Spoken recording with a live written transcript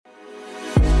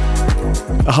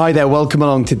Hi there, welcome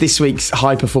along to this week's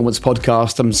High Performance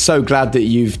Podcast. I'm so glad that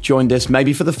you've joined us,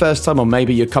 maybe for the first time, or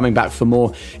maybe you're coming back for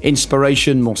more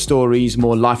inspiration, more stories,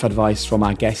 more life advice from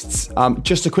our guests.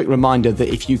 Just a quick reminder that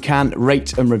if you can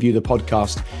rate and review the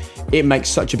podcast, it makes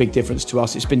such a big difference to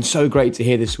us. It's been so great to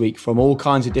hear this week from all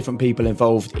kinds of different people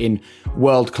involved in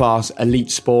world-class elite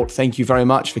sport. Thank you very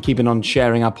much for keeping on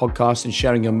sharing our podcast and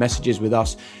sharing your messages with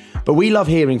us. But we love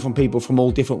hearing from people from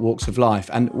all different walks of life.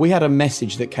 And we had a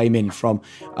message that came in from,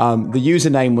 the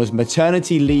username was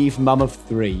maternity leave mum of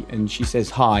 3. And she says,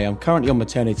 "Hi, I'm currently on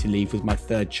maternity leave with my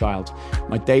 3rd child.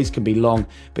 My days can be long,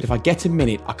 but if I get a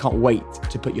minute, I can't wait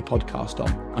to put your podcast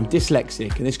on. I'm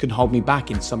dyslexic and this can hold me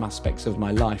back in some aspects of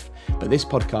my life. But this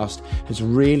podcast has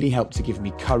really helped to give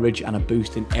me courage and a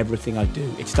boost in everything I do.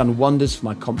 It's done wonders for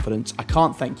my confidence. I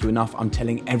can't thank you enough. I'm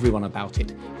telling everyone about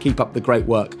it. Keep up the great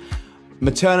work."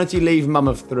 Maternity leave mum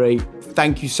of 3,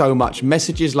 thank you so much.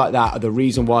 Messages like that are the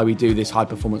reason why we do this High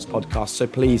Performance Podcast. So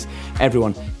please,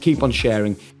 everyone, keep on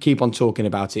sharing, keep on talking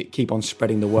about it, keep on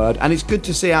spreading the word. And it's good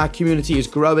to see our community is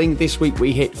growing. This week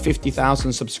we hit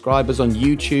 50,000 subscribers on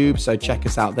YouTube, so check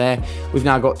us out there. We've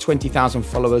now got 20,000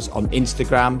 followers on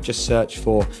Instagram. Just search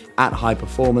for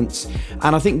 @HighPerformance.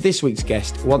 And I think this week's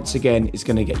guest, once again, is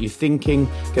going to get you thinking,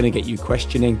 going to get you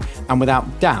questioning. And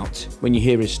without doubt, when you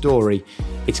hear his story,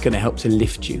 it's going to help to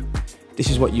lift you. This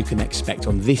is what you can expect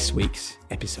on this week's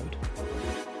episode.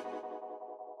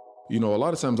 You know, a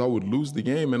lot of times I would lose the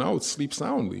game and I would sleep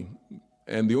soundly.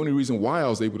 And the only reason why I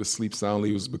was able to sleep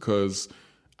soundly was because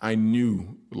I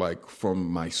knew, like, from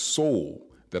my soul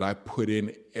that I put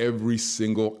in every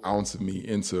single ounce of me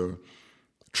into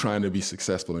trying to be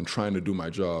successful and trying to do my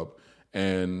job.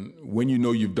 And when you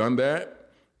know you've done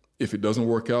that, if it doesn't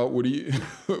work out, what do you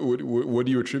what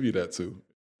do you attribute that to?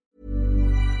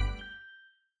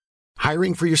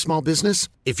 Hiring for your small business?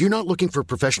 If you're not looking for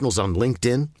professionals on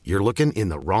LinkedIn, you're looking in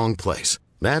the wrong place.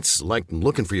 That's like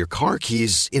looking for your car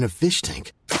keys in a fish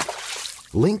tank.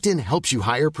 LinkedIn helps you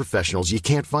hire professionals you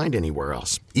can't find anywhere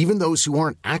else, even those who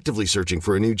aren't actively searching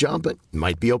for a new job but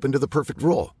might be open to the perfect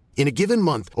role. In a given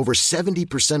month, over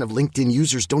 70% of LinkedIn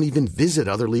users don't even visit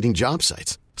other leading job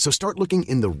sites. So start looking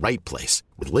in the right place.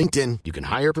 With LinkedIn, you can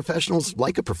hire professionals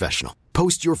like a professional.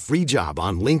 Post your free job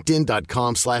on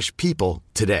linkedin.com/people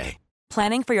today.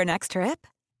 Planning for your next trip?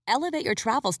 Elevate your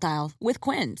travel style with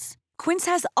Quince. Quince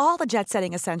has all the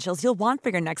jet-setting essentials you'll want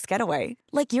for your next getaway,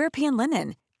 like European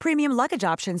linen, premium luggage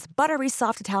options, buttery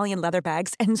soft Italian leather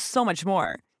bags, and so much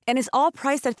more. And is all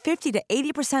priced at 50 to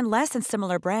 80% less than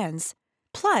similar brands.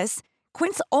 Plus,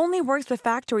 Quince only works with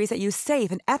factories that use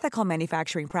safe and ethical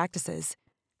manufacturing practices.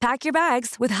 Pack your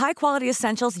bags with high-quality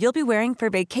essentials you'll be wearing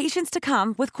for vacations to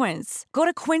come with Quince. Go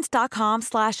to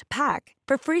quince.com/pack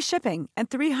for free shipping and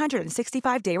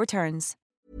 365-day returns.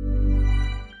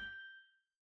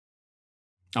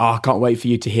 I can't wait for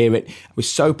you to hear it. We're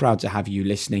so proud to have you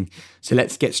listening. So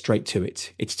let's get straight to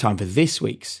it. It's time for this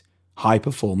week's High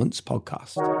Performance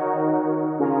Podcast.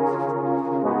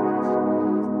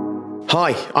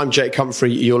 Hi, I'm Jake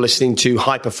Humphrey. You're listening to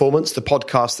High Performance, the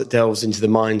podcast that delves into the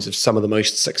minds of some of the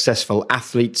most successful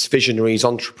athletes, visionaries,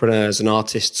 entrepreneurs, and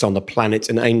artists on the planet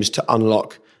and aims to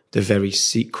unlock the very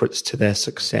secrets to their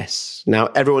success. Now,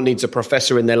 everyone needs a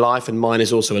professor in their life, and mine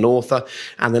is also an author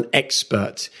and an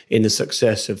expert in the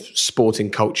success of sporting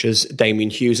cultures, Damien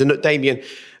Hughes. And look, Damien,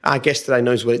 our guest today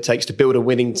knows what it takes to build a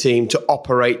winning team, to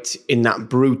operate in that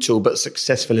brutal but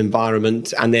successful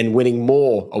environment, and then winning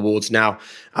more awards now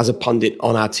as a pundit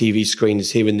on our TV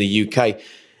screens here in the UK.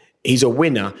 He's a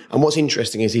winner. And what's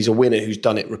interesting is he's a winner who's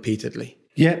done it repeatedly.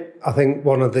 Yeah, I think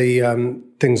one of the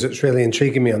things that's really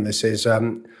intriguing me on this is,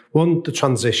 one, the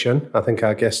transition. I think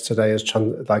our guest today is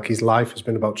his life has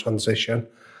been about transition.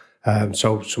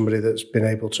 So somebody that's been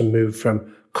able to move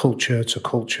from culture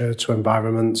to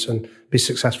environments and be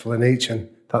successful in each. And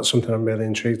that's something I'm really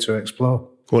intrigued to explore.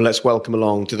 Well, let's welcome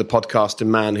along to the podcast a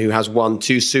man who has won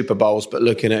 2 Super Bowls, but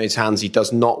looking at his hands, he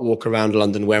does not walk around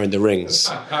London wearing the rings.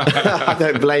 I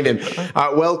don't blame him.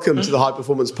 Welcome to the High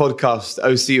Performance Podcast,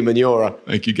 Osi Umenyiora.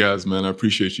 Thank you guys, man. I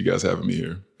appreciate you guys having me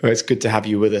here. Well, it's good to have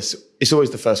you with us. It's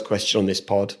always the first question on this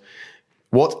pod.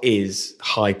 What is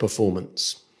high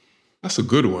performance? That's a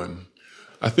good one.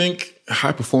 I think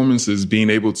high performance is being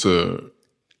able to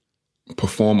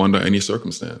perform under any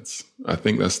circumstance. I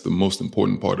think that's the most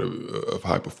important part of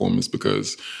high performance,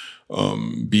 because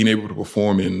being able to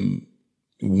perform in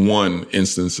one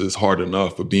instance is hard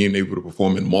enough, but being able to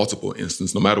perform in multiple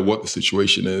instances, no matter what the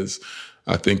situation is,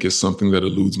 I think is something that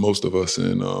eludes most of us.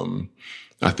 And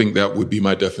I think that would be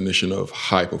my definition of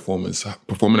high performance,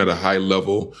 performing at a high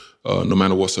level, no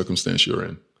matter what circumstance you're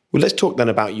in. Well, let's talk then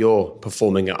about your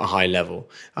performing at a high level,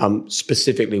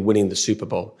 specifically winning the Super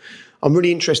Bowl. I'm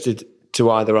really interested to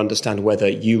either understand whether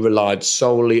you relied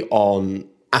solely on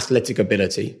athletic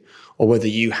ability or whether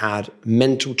you had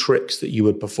mental tricks that you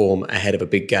would perform ahead of a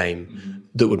big game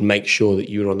that would make sure that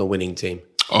you were on the winning team.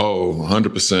 Oh,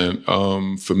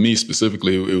 100%. For me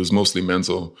specifically, it was mostly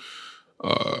mental.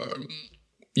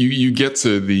 You get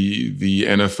to the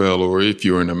NFL, or if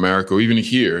you're in America, or even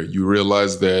here, you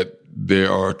realize that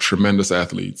there are tremendous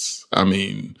athletes. I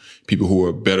mean, people who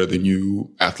are better than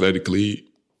you athletically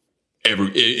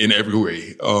in every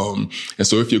way. And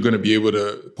so if you're going to be able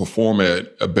to perform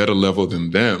at a better level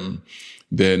than them,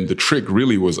 then the trick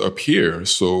really was up here.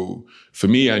 So for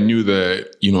me, I knew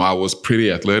that, I was pretty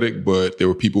athletic, but there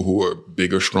were people who were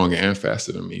bigger, stronger, and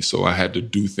faster than me. So I had to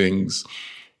do things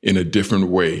in a different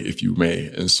way, if you may.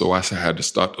 And so I had to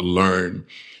start to learn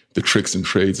the tricks and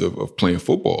trades of playing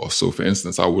football. So for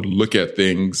instance, I would look at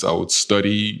things, I would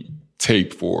study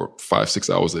tape for 5-6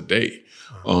 hours a day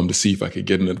to see if I could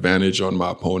get an advantage on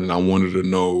my opponent. I wanted to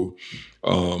know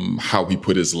how he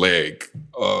put his leg,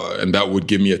 and that would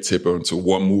give me a tip into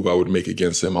what move I would make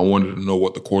against him. I wanted to know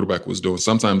what the quarterback was doing.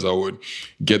 Sometimes I would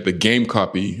get the game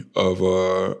copy of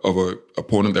a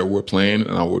opponent that we're playing,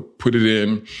 and I would put it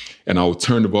in, and I would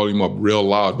turn the volume up real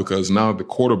loud, because now the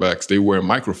quarterbacks, they wear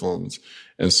microphones.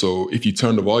 And so if you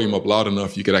turn the volume up loud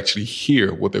enough, you could actually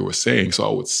hear what they were saying. So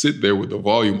I would sit there with the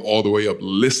volume all the way up,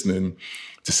 listening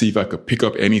to see if I could pick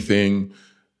up anything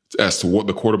as to what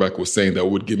the quarterback was saying that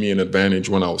would give me an advantage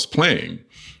when I was playing.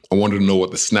 I wanted to know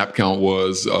what the snap count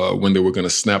was, when they were going to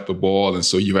snap the ball. And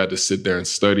so you had to sit there and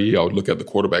study. I would look at the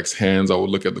quarterback's hands. I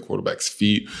would look at the quarterback's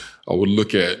feet. I would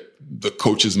look at the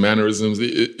coach's mannerisms.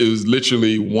 It was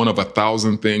literally one of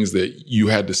 1,000 things that you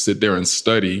had to sit there and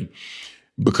study.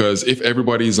 Because if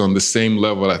everybody's on the same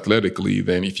level athletically,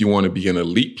 then if you want to be an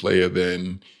elite player,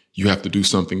 then you have to do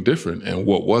something different. And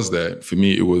what was that? For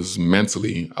me, it was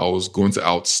mentally. I was going to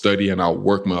outstudy and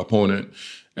outwork my opponent.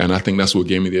 And I think that's what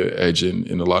gave me the edge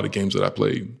in a lot of games that I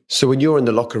played. So when you're in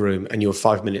the locker room and you're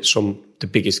 5 minutes from the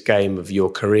biggest game of your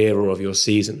career or of your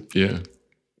season,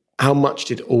 how much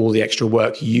did all the extra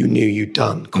work you knew you'd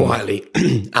done quietly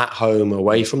at home,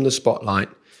 away from the spotlight,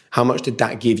 how much did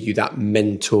that give you that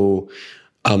mental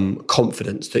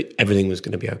confidence that everything was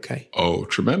going to be okay? Oh,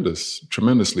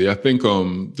 tremendously. I think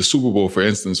the Super Bowl, for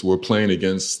instance, we're playing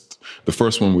against, the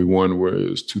first one we won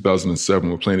was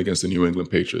 2007. We're playing against the New England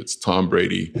Patriots. Tom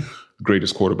Brady,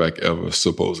 greatest quarterback ever,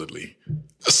 supposedly.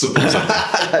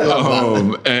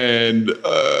 And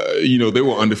they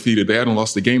were undefeated. They hadn't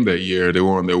lost a game that year. They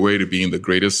were on their way to being the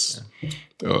greatest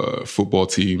football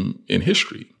team in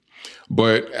history.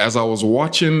 But as I was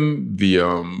watching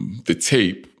the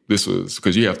tape, this was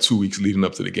because you have 2 weeks leading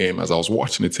up to the game. As I was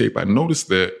watching the tape, I noticed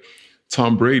that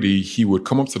Tom Brady, he would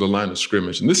come up to the line of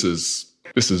scrimmage, and this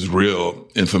is real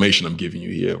information I'm giving you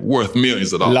here, worth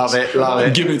millions of dollars. Love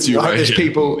it. Give it to you right There's here.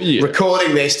 people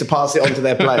recording this to pass it on to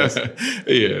their players.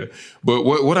 Yeah. But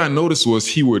what I noticed was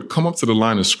he would come up to the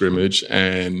line of scrimmage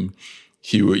and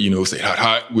he would, say hot,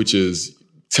 hot, which is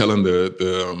telling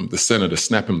the center to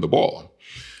snap him the ball.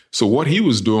 So what he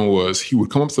was doing was he would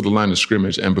come up to the line of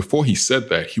scrimmage, and before he said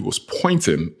that, he was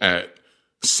pointing at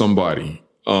somebody.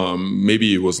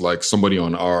 Maybe it was like somebody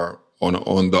on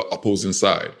the opposing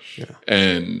side. Yeah.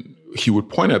 And he would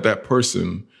point at that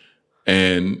person.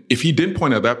 And if he didn't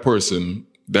point at that person,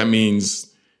 that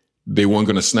means they weren't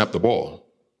going to snap the ball.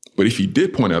 But if he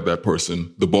did point at that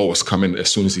person, the ball was coming as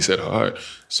soon as he said, all right.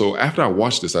 So after I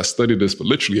watched this, I studied this for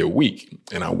literally a week,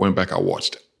 and I went back, I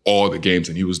watched all the games,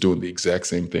 and he was doing the exact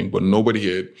same thing, but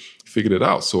nobody had figured it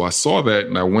out. So I saw that,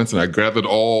 and I went and I gathered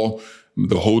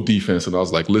the whole defense, and I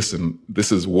was like, listen,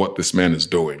 this is what this man is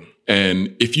doing.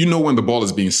 And if you know when the ball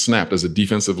is being snapped as a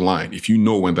defensive line, if you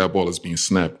know when that ball is being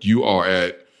snapped, you are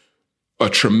at a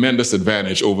tremendous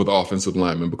advantage over the offensive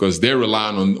lineman, because they're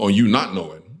relying on you not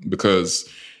knowing. Because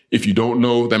if you don't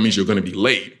know, that means you're going to be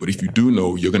late. But if you do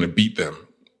know, you're going to beat them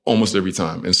almost every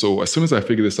time. And so as soon as I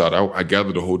figured this out, I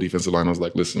gathered the whole defensive line. I was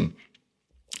like, listen,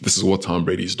 this is what Tom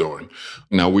Brady's doing.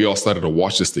 Now, we all started to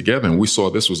watch this together, and we saw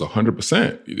this was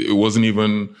 100%. It wasn't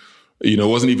even,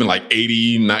 like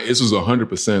 80, this was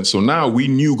 100%. So now we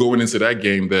knew going into that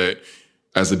game that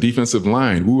as a defensive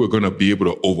line, we were going to be able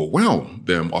to overwhelm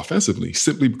them offensively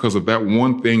simply because of that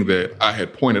one thing that I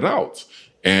had pointed out.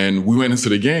 And we went into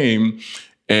the game,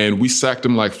 and we sacked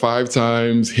him like 5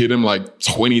 times, hit him like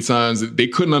 20 times. They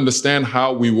couldn't understand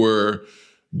how we were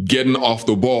getting off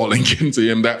the ball and getting to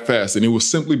him that fast. And it was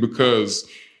simply because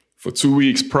For 2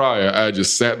 weeks prior, I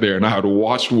just sat there and I had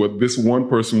watched what this one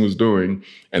person was doing.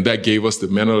 And that gave us the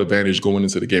mental advantage going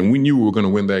into the game. We knew we were going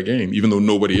to win that game, even though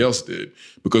nobody else did,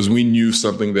 because we knew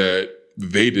something that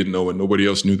they didn't know and nobody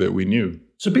else knew that we knew.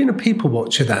 So being a people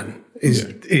watcher then,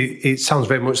 it sounds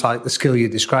very much like the skill you're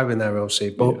describing there,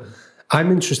 Osi. But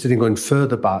I'm interested in going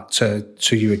further back to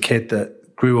you, a kid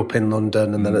that grew up in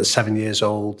London, and then at 7 years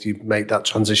old, you make that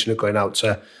transition of going out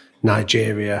to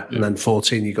Nigeria, and then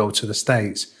 14, you go to the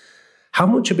States. How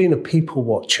much of being a people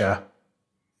watcher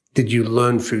did you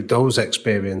learn through those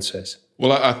experiences?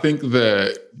 Well, I think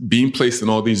that being placed in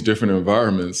all these different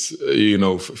environments,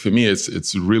 for me,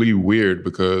 it's really weird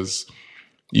because,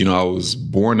 I was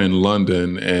born in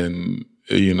London and,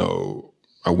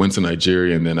 I went to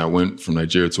Nigeria and then I went from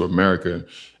Nigeria to America.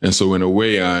 And so in a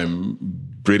way, I'm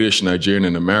British, Nigerian,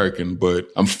 and American, but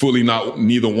I'm fully not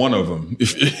neither one of them,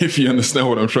 if you understand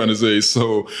what I'm trying to say.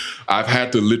 So I've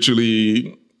had to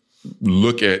literally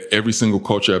look at every single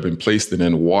culture I've been placed in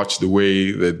and watch the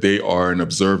way that they are and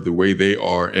observe the way they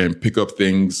are and pick up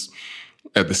things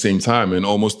at the same time and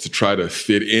almost to try to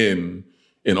fit in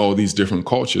all these different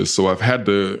cultures. So I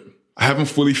haven't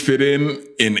fully fit in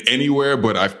anywhere,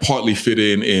 but I've partly fit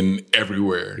in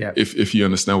everywhere, if you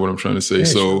understand what I'm trying to say.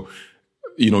 So,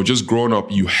 just growing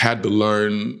up, you had to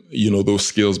learn, those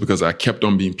skills because I kept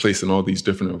on being placed in all these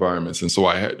different environments. And so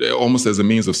I had, almost as a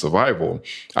means of survival,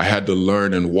 I had to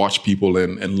learn and watch people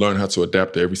and learn how to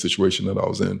adapt to every situation that I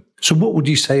was in. So what would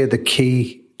you say are the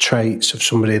key traits of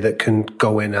somebody that can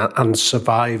go in and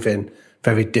survive in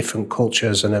very different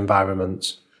cultures and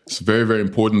environments? It's very, very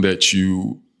important that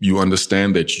you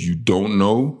understand that you don't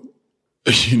know,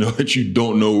 that you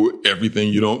don't know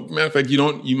everything. Matter of fact,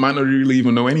 you might not really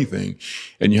even know anything,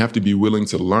 and you have to be willing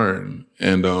to learn.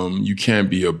 And, you can't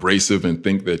be abrasive and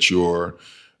think that you're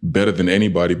better than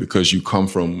anybody because you come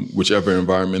from whichever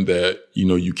environment that,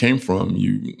 you came from.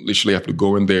 You literally have to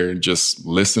go in there and just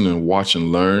listen and watch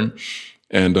and learn.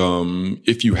 And,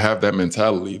 if you have that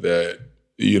mentality that,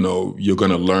 you're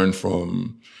going to learn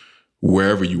from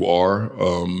wherever you are,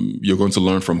 you're going to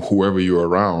learn from whoever you're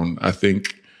around. I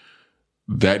think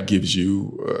that gives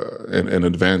you an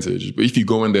advantage. But if you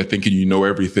go in there thinking you know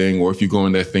everything, or if you go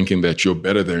in there thinking that you're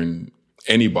better than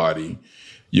anybody,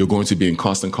 you're going to be in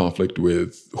constant conflict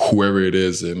with whoever it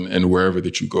is and wherever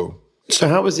that you go. So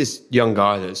how was this young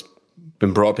guy that's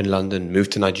been brought up in London,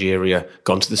 moved to Nigeria,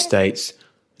 gone to the States,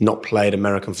 not played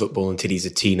American football until he's a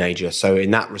teenager? So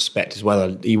in that respect as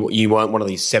well, you weren't one of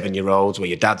these 7-year-olds where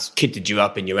your dad's kidded you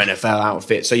up in your NFL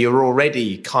outfit. So you're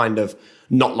already kind of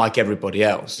not like everybody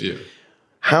else. Yeah.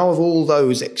 How have all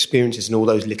those experiences and all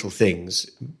those little things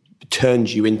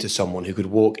turned you into someone who could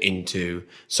walk into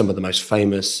some of the most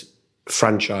famous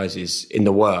franchises in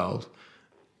the world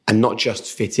and not just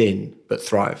fit in, but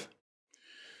thrive?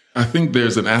 I think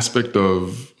there's an aspect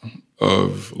of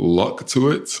luck to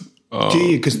it. Do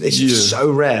you? Because it's so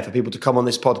rare for people to come on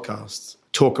this podcast,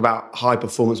 talk about high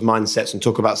performance mindsets and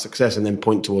talk about success and then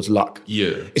point towards luck.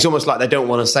 Yeah. It's almost like they don't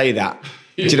want to say that.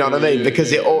 Do you know what I mean?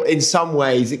 Because in some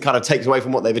ways, it kind of takes away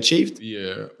from what they've achieved.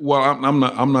 Yeah. Well, I'm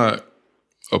not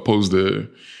opposed to,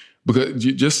 because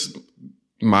just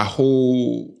my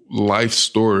whole life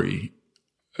story,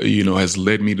 has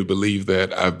led me to believe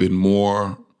that I've been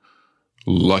more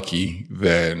lucky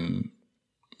than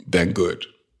good.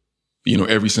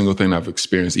 Every single thing I've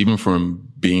experienced, even from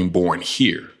being born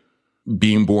here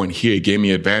gave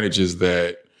me advantages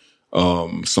that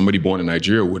somebody born in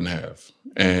Nigeria wouldn't have.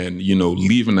 And,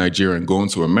 leaving Nigeria and going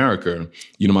to America,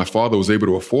 my father was able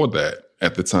to afford that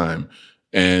at the time.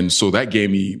 And so that gave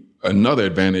me another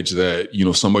advantage that,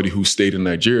 somebody who stayed in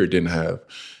Nigeria didn't have.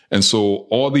 And so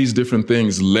all these different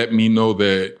things let me know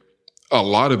that a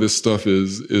lot of this stuff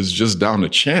is just down to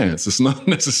chance. It's not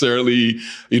necessarily,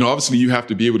 obviously you have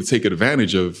to be able to take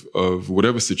advantage of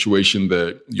whatever situation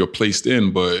that you're placed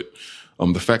in. But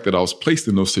the fact that I was placed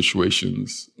in those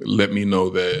situations let me know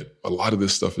that a lot of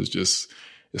this stuff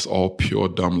it's all pure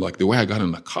dumb luck. The way I got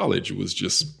into college was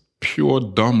just pure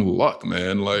dumb luck,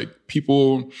 man. Like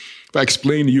people, if I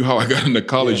explained to you how I got into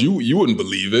college, you wouldn't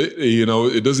believe it.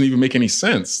 It doesn't even make any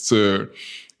sense to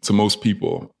most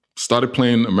people. Started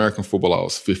playing American football, I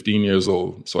was 15 years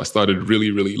old. So I started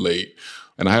really, really late.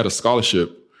 And I had a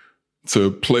scholarship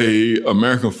to play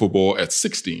American football at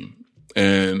 16.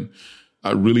 And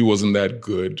I really wasn't that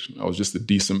good. I was just a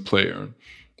decent player.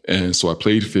 And so I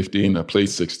played 15, I played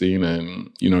 16,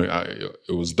 and,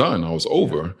 it was done. I was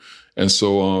over. And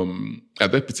so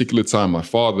at that particular time, my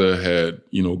father had,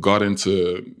 got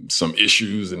into some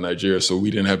issues in Nigeria. So we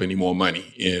didn't have any more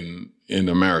money in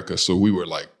America. So we were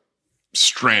like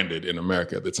stranded in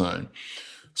America at the time.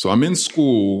 So I'm in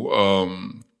school.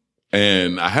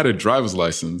 And I had a driver's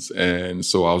license. And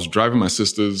so I was driving my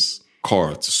sister's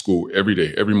car to school every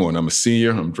day, every morning. I'm a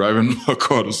senior. I'm driving my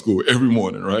car to school every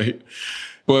morning, right?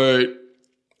 But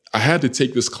I had to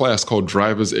take this class called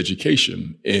driver's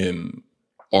education in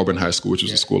Auburn High School, which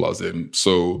was the school I was in.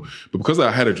 So, but because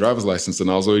I had a driver's license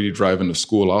and I was already driving to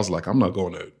school, I was like, I'm not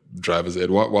going to driver's ed.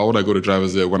 Why would I go to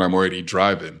driver's ed when I'm already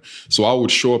driving? So I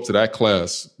would show up to that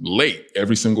class late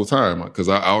every single time because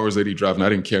I was already driving. I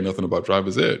didn't care nothing about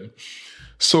driver's ed.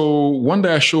 So one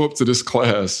day I show up to this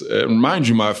class, and mind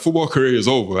you, my football career is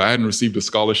over. I hadn't received a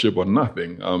scholarship or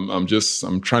nothing. I'm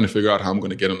trying to figure out how I'm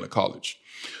going to get into college.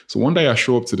 So one day I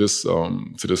show up to this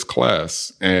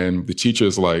class, and the teacher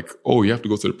is like, "Oh, you have to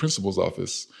go to the principal's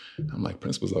office." I'm like,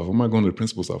 "Principal's office? What am I going to the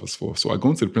principal's office for?" So I go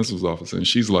into the principal's office, and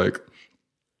she's like,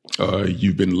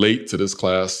 "You've been late to this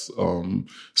class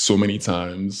so many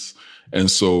times. And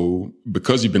so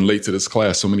because you've been late to this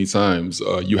class so many times,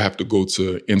 you have to go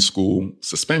to in-school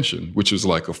suspension, which is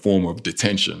like a form of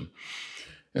detention."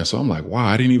 And so I'm like, wow,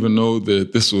 I didn't even know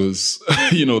that this was,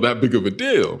 that big of a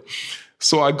deal.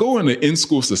 So I go into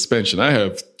in-school suspension. I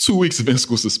have 2 weeks of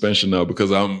in-school suspension now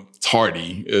because I'm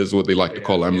tardy, is what they like to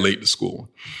call it. I'm late to school.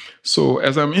 So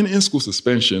as I'm in in-school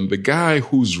suspension, the guy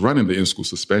who's running the in-school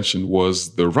suspension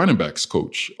was the running backs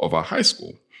coach of our high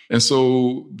school. And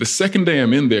so the second day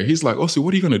I'm in there, he's like, "Osi,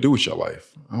 what are you going to do with your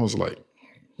life?" I was like,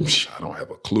 "I don't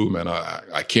have a clue, man.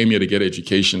 I came here to get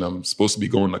education. I'm supposed to be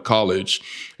going to college.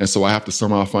 And so I have to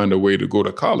somehow find a way to go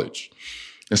to college."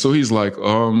 And so he's like,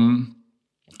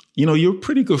 "You're a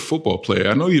pretty good football player.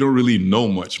 I know you don't really know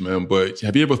much, man, but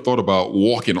have you ever thought about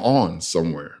walking on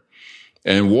somewhere?"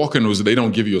 And walking they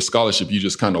don't give you a scholarship. You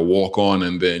just kind of walk on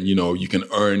and then, you can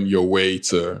earn your way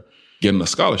to getting a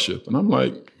scholarship. And I'm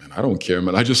like, "Man, I don't care,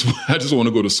 man. I just want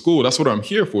to go to school. That's what I'm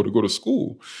here for, to go to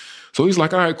school." So he's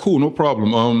like, "All right, cool, no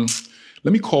problem.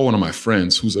 Let me call one of my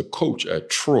friends who's a coach at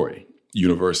Troy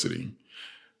University."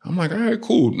 I'm like, "All right,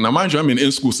 cool." Now, mind you, I'm in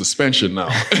in-school suspension now.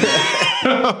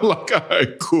 I'm like, "All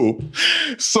right, cool."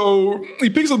 So he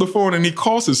picks up the phone and he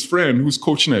calls his friend who's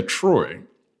coaching at Troy.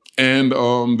 And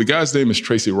the guy's name is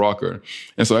Tracy Rocker.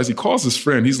 And so as he calls his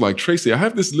friend, he's like, "Tracy, I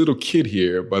have this little kid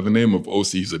here by the name of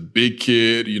Osi. He's a big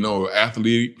kid,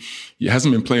 athlete. He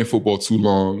hasn't been playing football too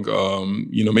long.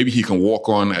 Maybe he can walk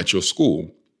on at your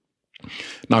school."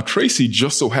 Now, Tracy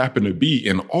just so happened to be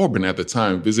in Auburn at the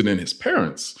time visiting his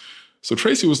parents. So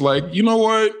Tracy was like, "You know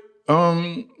what?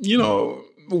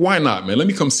 Why not, man? Let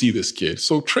me come see this kid."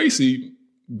 So Tracy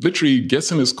literally gets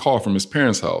in his car from his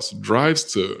parents' house, drives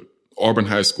to Auburn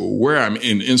High School, where I'm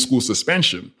in school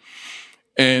suspension.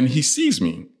 And he sees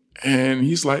me and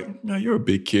he's like, "Yeah, you're a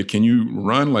big kid. Can you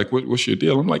run? Like, what's your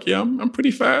deal?" I'm like, "Yeah, I'm pretty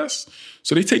fast."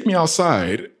 So they take me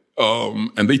outside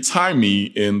and they tie me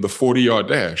in the 40-yard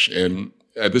dash. And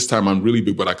at this time, I'm really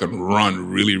big, but I can run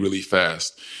really, really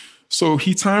fast. So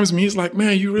he times me. He's like,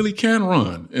 "Man, you really can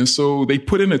run." And so they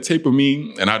put in a tape of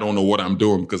me, and I don't know what I'm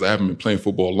doing because I haven't been playing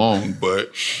football long. But,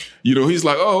 he's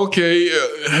like, "Oh, okay,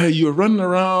 you're running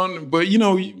around, but,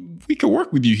 we can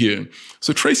work with you here."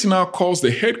 So Tracy now calls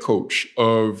the head coach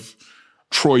of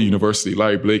Troy University,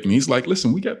 Larry Blake, and he's like,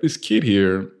 "Listen, we got this kid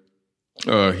here.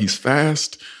 He's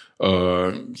fast.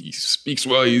 He speaks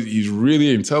well. He's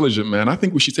really intelligent, man. I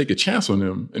think we should take a chance on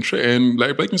him." And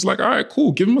Larry Blakeman's like, "All right,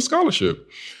 cool. Give him a scholarship."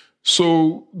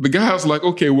 So the guy's like,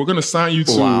 "Okay, we're going to sign you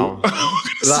to..." Wow.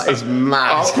 That is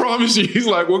mad. I promise you. He's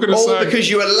like, "We're going to sign..." All because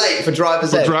you were late for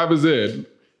driver's ed. For driver's ed.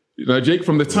 Now, Jake,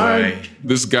 from the time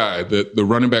this guy, the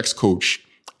running backs coach,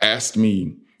 asked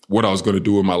me what I was going to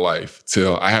do in my life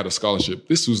till I had a scholarship,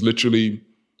 this was literally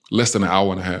less than an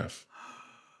hour and a half.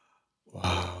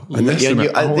 Wow. And at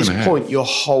this point, your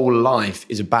whole life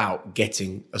is about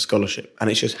getting a scholarship. And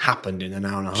it's just happened in an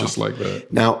hour and a half. Just like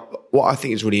that. Now, what I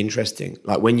think is really interesting,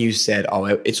 like when you said, "Oh,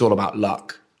 it's all about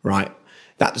luck," right?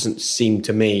 That doesn't seem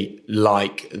to me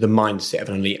like the mindset of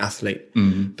an elite athlete.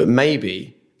 Mm-hmm. But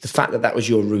maybe the fact that was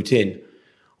your route in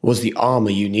was the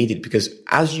armor you needed, because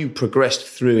as you progressed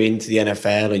through into the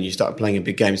NFL and you started playing in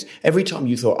big games, every time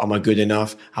you thought, "Am I good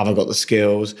enough? Have I got the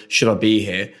skills? Should I be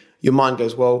here?" Your mind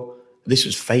goes, "Well, this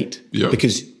was fate,"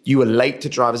 because you were late to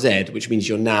driver's ed, which means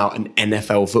you're now an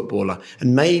NFL footballer.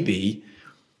 And maybe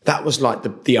that was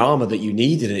like the armor that you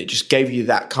needed, and it just gave you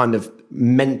that kind of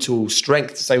mental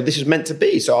strength to say, "Well, this is meant to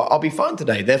be, so I'll be fine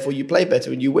today." Therefore, you play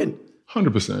better and you win.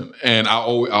 100%. And I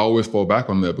always fall back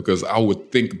on that because I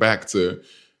would think back to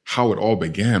how it all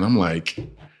began. I'm like,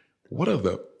 what are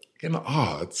the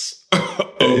odds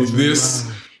of this,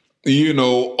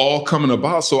 all coming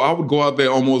about? So I would go out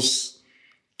there almost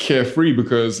carefree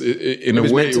because in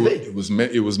a way it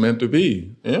was meant to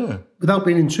be. Yeah. Without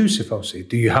being intrusive, Osi,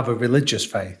 do you have a religious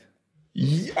faith?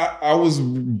 Yeah, I was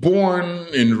born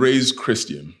and raised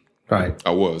Christian. Right.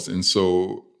 I was. And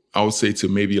so I would say to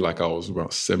maybe like I was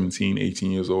about 17,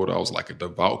 18 years old, I was like a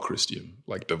devout Christian,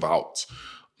 like devout.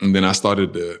 And then I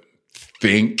started to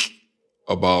think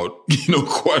about,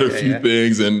 quite a few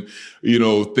things and,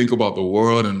 think about the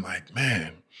world and like,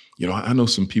 man, I know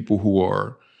some people who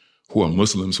are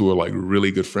Muslims who are like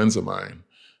really good friends of mine.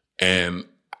 And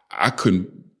I couldn't,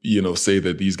 say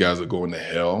that these guys are going to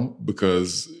hell,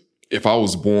 because if I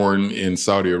was born in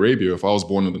Saudi Arabia, if I was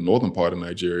born in the northern part of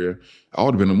Nigeria, I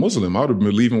would have been a Muslim. I would have been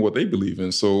believing what they believe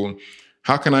in. So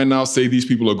how can I now say these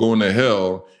people are going to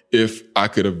hell if I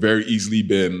could have very easily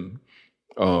been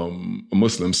a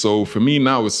Muslim? So for me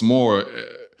now, it's more,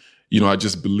 I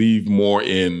just believe more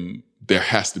in there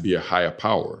has to be a higher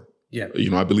power. Yeah.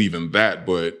 I believe in that,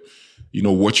 but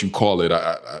what you call it,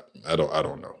 I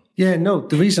don't know. Yeah, no,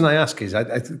 the reason I ask is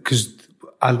because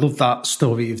I love that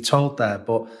story you've told there,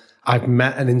 but I've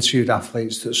met and interviewed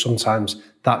athletes that sometimes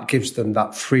that gives them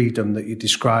that freedom that you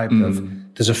described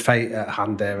of there's a fate at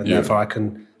hand there, and therefore I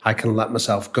can let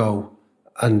myself go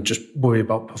and just worry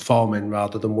about performing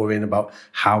rather than worrying about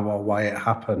how or why it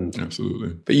happened. Absolutely.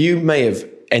 But you may have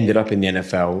ended up in the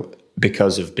NFL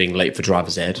because of being late for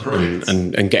driver's ed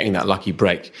and getting that lucky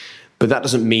break. But that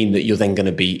doesn't mean that you're then going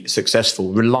to be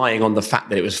successful. Relying on the fact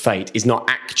that it was fate is not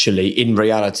actually, in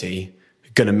reality,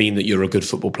 going to mean that you're a good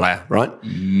football player, right?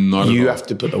 Not at all. You have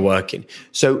to put the work in.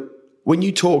 So when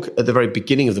you talk at the very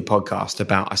beginning of the podcast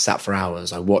about I sat for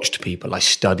hours, I watched people, I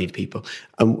studied people.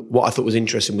 And what I thought was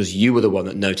interesting was you were the one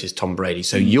that noticed Tom Brady.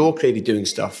 So you're clearly doing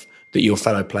stuff that your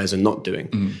fellow players are not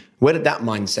doing. Where did that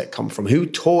mindset come from? Who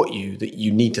taught you that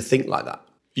you need to think like that?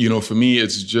 For me,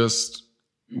 it's just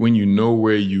when you know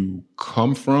where you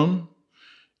come from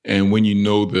and when you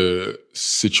know the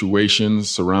situations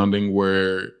surrounding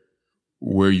where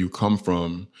you come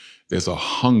from, there's a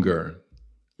hunger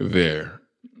there.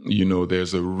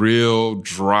 There's a real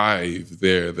drive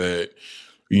there that,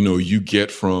 you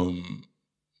get from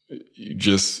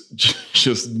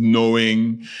just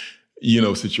knowing,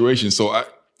 situations. So I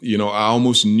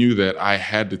almost knew that I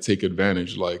had to take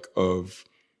advantage of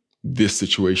this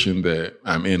situation that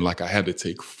I'm in. Like I had to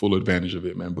take full advantage of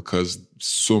it, man, because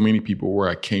so many people where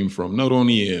I came from, not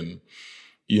only in,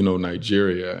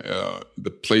 Nigeria,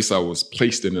 the place I was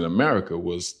placed in America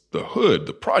was the hood,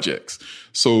 the projects.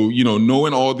 So,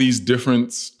 knowing all these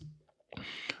different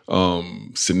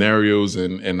scenarios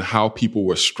and how people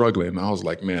were struggling, I was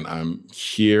like, man, I'm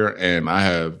here and I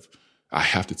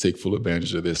have to take full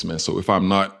advantage of this, man. So if I'm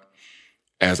not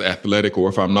as athletic or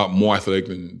if I'm not more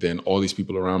athletic than all these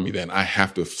people around me, then I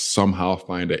have to somehow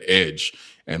find an edge.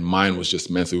 And mine was just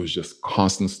mental. It was just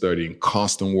constant studying,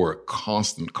 constant work,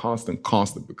 constant,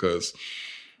 because,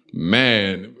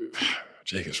 man,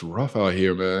 Jake, it's rough out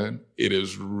here, man. It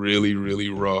is really, really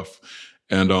rough.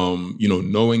 And,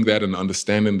 knowing that and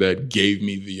understanding that gave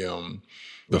me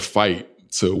the fight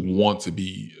to want to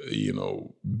be,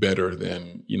 better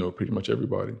than, pretty much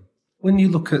everybody. When you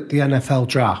look at the NFL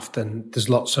draft, and there's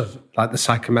lots of like the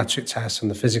psychometric tests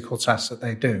and the physical tests that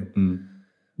they do,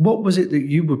 what was it that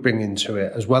you were bringing to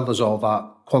it, as well as all that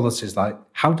qualities? Like,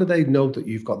 how do they know that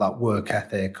you've got that work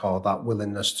ethic or that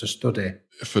willingness to study?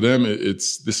 For them,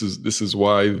 this is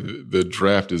why the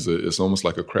draft is almost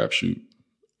like a crapshoot,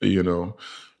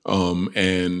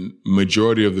 and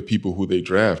majority of the people who they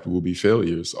draft will be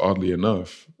failures. Oddly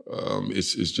enough,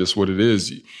 it's just what it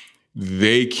is.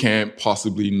 They can't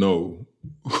possibly know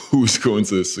who's going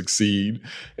to succeed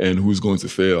and who's going to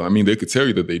fail. I mean, they could tell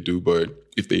you that they do, but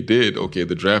if they did, okay,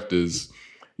 the draft is,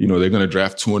 they're going to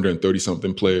draft 230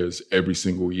 something players every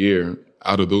single year.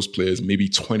 Out of those players, maybe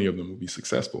 20 of them will be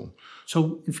successful.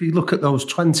 So if you look at those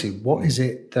 20, what is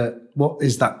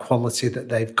that quality that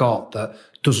they've got that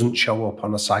doesn't show up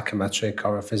on a psychometric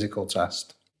or a physical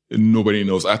test? Nobody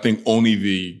knows. I think only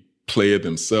the player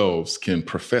themselves can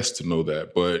profess to know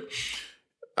that. But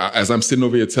as I'm sitting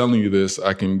over here telling you this,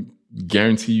 I can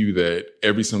guarantee you that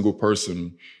every single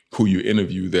person who you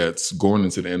interview that's going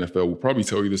into the NFL will probably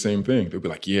tell you the same thing. They'll be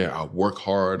like, yeah, I work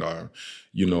hard, or,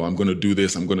 I'm going to do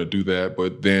this, I'm going to do that.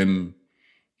 But then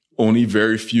only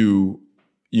very few,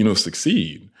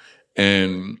 succeed.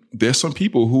 And there's some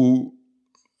people who,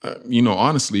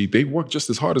 honestly, they work just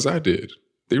as hard as I did.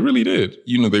 They really did.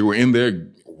 They were in there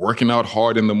working out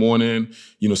hard in the morning.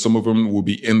 Some of them will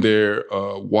be in there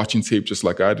watching tape just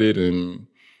like I did. And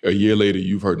a year later,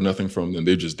 you've heard nothing from them.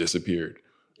 They just disappeared.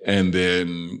 And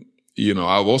then,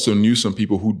 I also knew some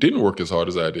people who didn't work as hard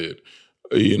as I did.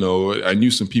 I knew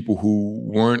some people who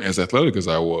weren't as athletic as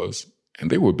I was, and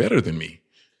they were better than me.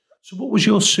 So what was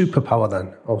your superpower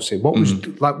then, Osi?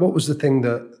 What was the thing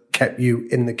that kept you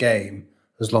in the game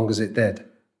as long as it did?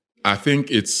 I think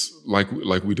it's like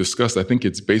we discussed, I think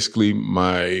it's basically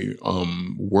my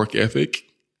work ethic,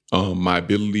 my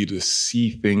ability to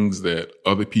see things that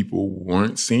other people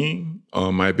weren't seeing,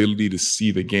 my ability to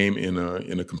see the game in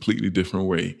a completely different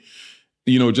way.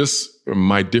 Just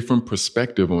my different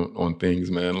perspective on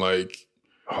things, man. Like,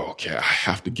 okay, I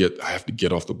have to get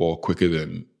off the ball quicker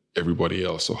than everybody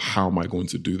else. So how am I going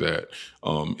to do that?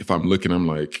 If I'm looking, I'm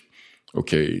like,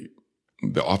 okay,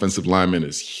 the offensive lineman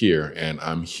is here and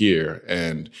I'm here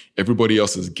and everybody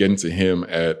else is getting to him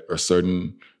at a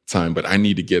certain time, but I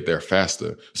need to get there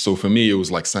faster. So for me, it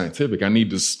was like scientific. I need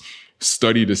to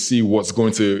study to see what's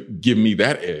going to give me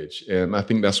that edge. And I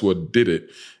think that's what did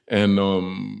it. And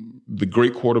the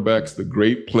great quarterbacks, the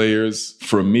great players,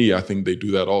 for me, I think they do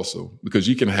that also. Because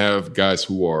you can have guys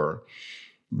who are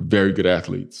very good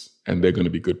athletes and they're going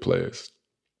to be good players.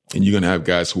 And you're going to have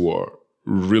guys who are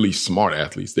really smart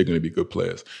athletes, they're going to be good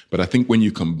players. But I think when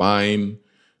you combine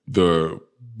the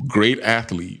great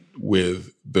athlete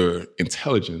with the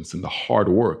intelligence and the hard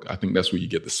work, I think that's where you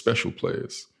get the special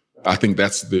players. I think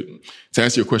to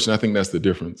answer your question, I think that's the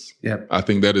difference. Yeah. I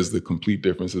think that is the complete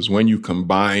difference, is when you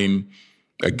combine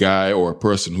a guy or a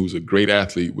person who's a great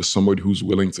athlete with somebody who's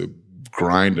willing to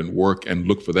grind and work and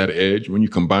look for that edge. When you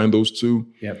combine those two,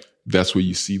 that's where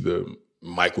you see the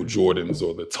Michael Jordans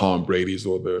or the Tom Bradys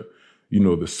or the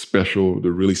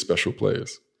really special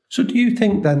players. So do you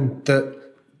think then that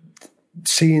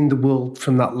seeing the world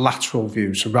from that lateral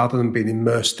view, so rather than being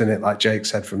immersed in it, like Jake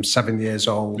said, from 7 years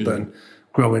old and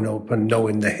growing up and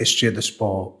knowing the history of the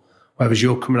sport, whereas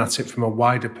you're coming at it from a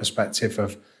wider perspective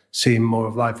of seeing more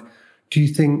of life, do you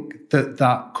think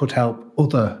that could help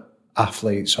other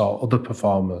athletes or other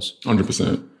performers?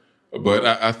 100%. But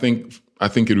I think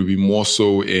it would be more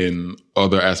so in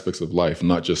other aspects of life,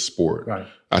 not just sport. Right.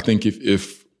 I think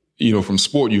if from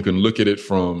sport, you can look at it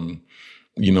from,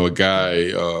 a guy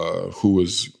who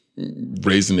was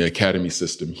raised in the academy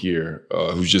system here,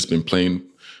 who's just been playing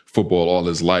football all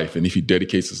his life. And if he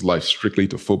dedicates his life strictly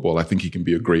to football, I think he can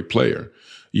be a great player,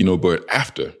 but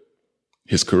after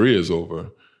his career is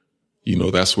over,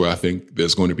 that's where I think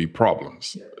there's going to be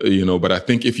problems, but I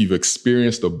think if you've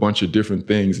experienced a bunch of different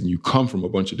things and you come from a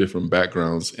bunch of different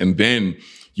backgrounds and then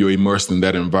you're immersed in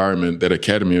that environment, that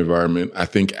academy environment, I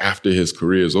think after his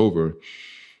career is over,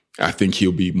 I think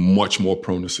he'll be much more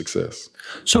prone to success.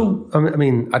 So, I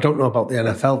mean, I don't know about the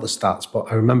NFL, the stats,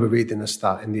 but I remember reading a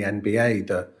stat in the NBA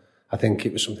that I think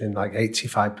it was something like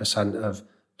 85% of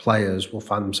players will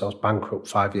find themselves bankrupt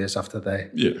 5 years after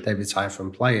they retire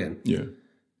from playing. Yeah.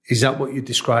 Is that what you're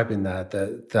describing there?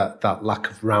 That lack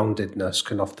of roundedness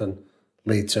can often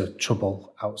lead to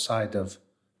trouble outside of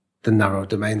the narrow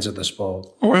domains of the sport?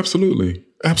 Oh, absolutely.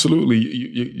 Absolutely.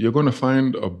 You're going to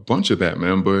find a bunch of that,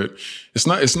 man. But it's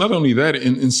not only that.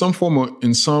 In some form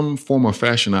or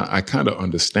fashion, I kind of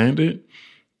understand it.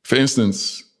 For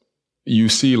instance, you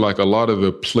see like a lot of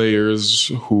the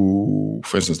players who,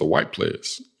 for instance, the white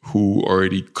players who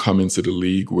already come into the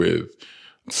league with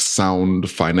sound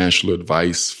financial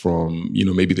advice from,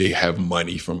 maybe they have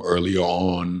money from earlier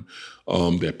on.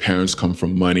 Their parents come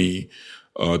from money.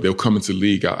 They'll come into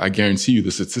league. I guarantee you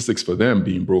the statistics for them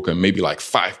being broken, maybe like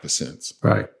 5%.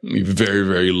 Right. Very,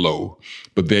 very low.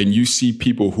 But then you see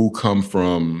people who come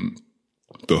from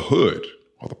the hood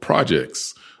or the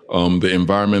projects, the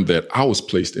environment that I was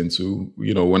placed into,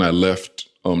 when I left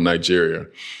Nigeria.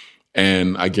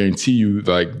 And I guarantee you,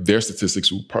 like, their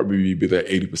statistics will probably be that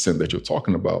 80% that you're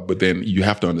talking about. But then you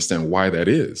have to understand why that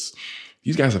is.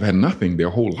 These guys have had nothing their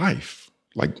whole life,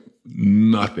 like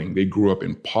nothing. They grew up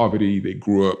in poverty. They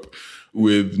grew up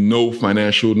with no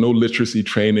literacy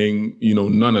training,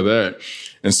 none of that.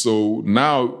 And so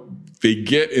now they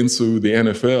get into the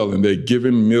NFL and they're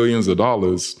given millions of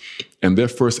dollars. And their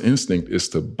first instinct is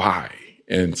to buy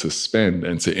and to spend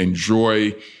and to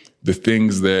enjoy the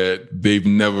things that they've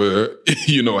never,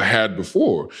 had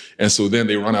before. And so then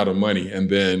they run out of money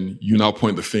and then you now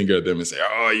point the finger at them and say,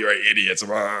 oh, you're idiots.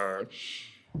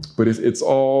 But it's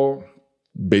all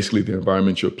basically the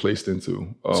environment you're placed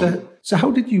into. So how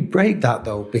did you break that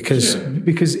though? Because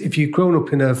if you've grown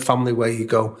up in a family where you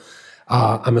go,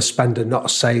 I'm a spender, not a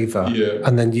saver,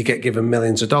 and then you get given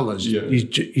millions of dollars, you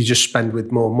just spend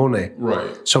with more money.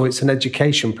 Right. So it's an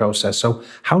education process. So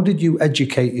how did you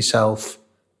educate yourself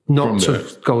not to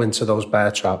go into those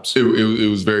bear traps? It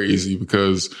was very easy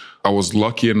because I was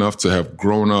lucky enough to have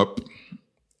grown up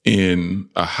in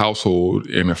a household,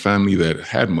 in a family that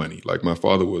had money. Like my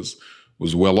father was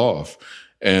well off.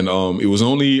 And it was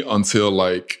only until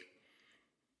like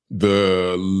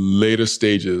the later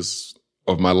stages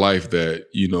of my life that,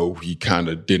 he kind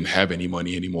of didn't have any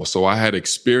money anymore. So I had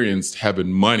experienced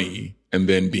having money and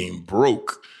then being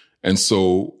broke. And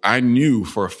so I knew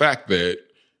for a fact that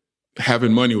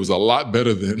having money was a lot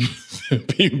better than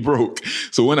being broke.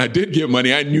 So when I did get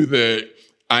money, I knew that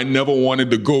I never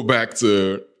wanted to go back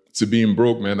to being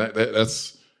broke, man.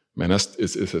 It's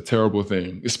a terrible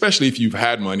thing, especially if you've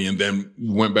had money and then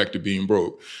went back to being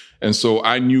broke. And so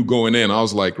I knew going in, I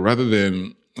was like, rather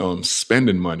than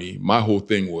spending money, my whole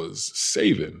thing was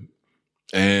saving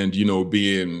and,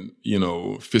 being,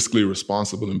 fiscally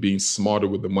responsible and being smarter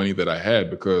with the money that I had,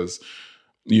 because,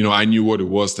 I knew what it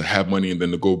was to have money and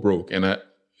then to go broke. And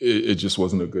it just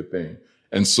wasn't a good thing.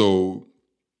 And so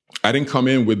I didn't come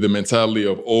in with the mentality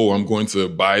of, I'm going to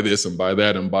buy this and buy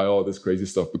that and buy all this crazy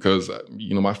stuff, because,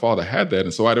 my father had that.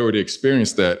 And so I'd already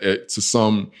experienced that to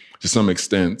some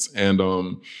extent. And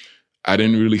I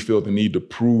didn't really feel the need to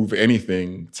prove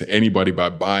anything to anybody by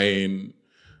buying,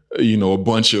 a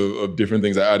bunch of different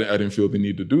things. I didn't feel the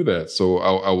need to do that. So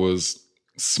I was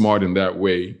smart in that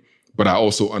way. But I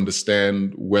also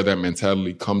understand where that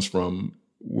mentality comes from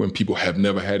when people have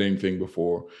never had anything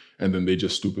before and then they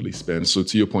just stupidly spend. So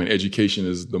to your point, education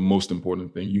is the most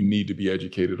important thing. You need to be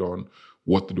educated on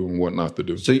what to do and what not to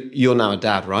do. So you're now a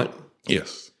dad, right?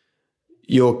 Yes.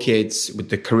 Your kids, with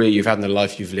the career you've had and the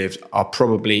life you've lived, are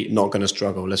probably not going to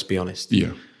struggle, let's be honest.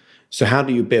 Yeah. So how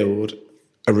do you build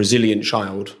a resilient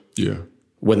child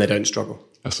when they don't struggle?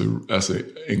 That's an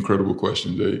incredible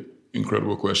question, Jay.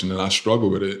 Incredible question. And I struggle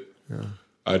with it. Yeah.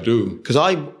 I do. Because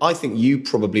I think you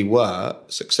probably were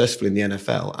successful in the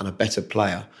NFL and a better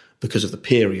player because of the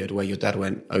period where your dad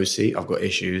went, Osi, I've got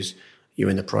issues, you're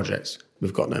in the projects,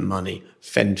 we've got no money,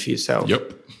 fend for yourself.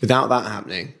 Yep. Without that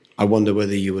happening, I wonder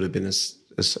whether you would have been as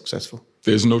successful.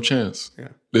 There's no chance. Yeah.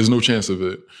 There's no chance of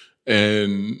it.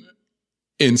 And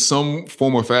in some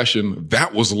form or fashion,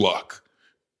 that was luck.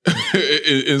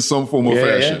 in some form or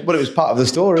fashion. Yeah. But it was part of the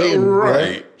story.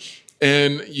 Right.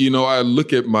 And, I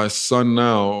look at my son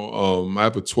now. I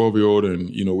have a 12-year-old and,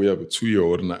 we have a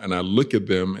 2-year-old. And I look at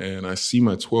them and I see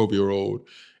my 12-year-old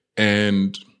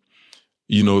and,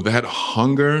 that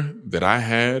hunger that I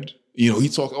had, he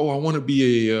talked, I want to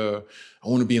be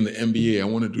in the NBA. I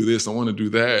want to do this. I want to do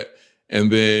that.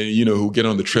 And then, he'll get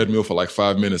on the treadmill for like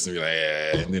 5 minutes and be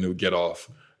like, and then he'll get off.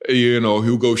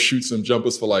 He'll go shoot some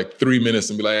jumpers for like 3 minutes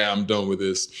and be like, I'm done with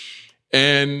this.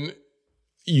 And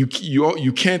you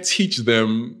can't teach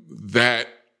them that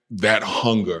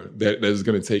hunger that is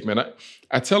going to take, man.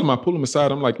 I tell them, I pull them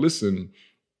aside. I'm like, listen,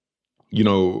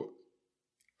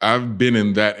 I've been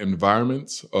in that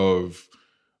environment of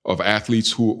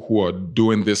athletes who are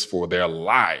doing this for their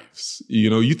lives.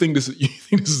 You think this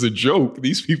is a joke.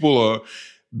 These people are,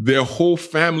 their whole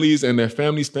families and their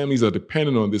families are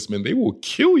dependent on this, man. They will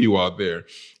kill you out there.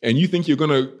 And you think you're going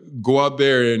to go out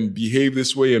there and behave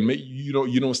this way and you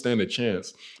don't stand a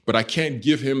chance. But I can't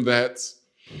give him that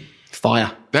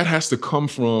fire. That has to come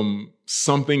from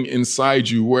something inside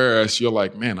you, whereas you're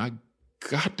like, man, I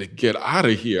got to get out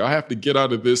of here. I have to get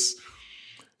out of this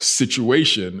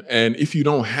situation. And if you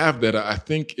don't have that, I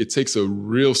think it takes a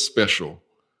real special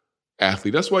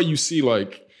athlete. That's why you see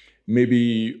like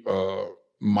maybe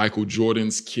Michael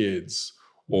Jordan's kids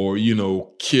or,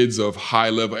 kids of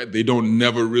high level, they don't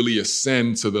never really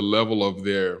ascend to the level of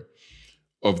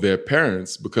their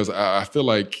parents, because I feel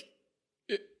like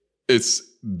it's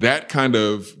that kind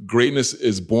of greatness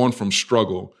is born from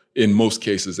struggle in most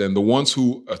cases. And the ones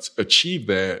who achieve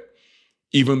that,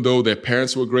 even though their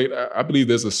parents were great, I believe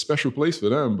there's a special place for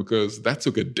them, because that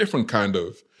took a different kind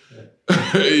of,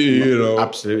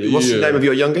 Absolutely. What's the name of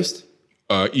your youngest?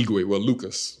 Igwe,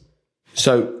 Lucas.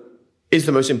 So is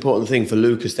the most important thing for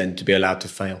Lucas then to be allowed to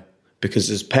fail? Because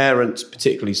as parents,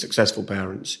 particularly successful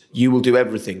parents, you will do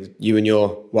everything. You and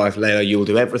your wife, Leila, you will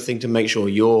do everything to make sure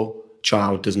your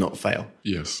child does not fail.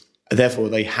 Yes. Therefore,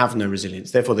 they have no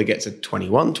resilience. Therefore, they get to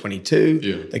 21, 22.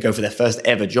 Yeah. They go for their first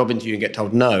ever job interview and get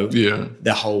told no. Yeah.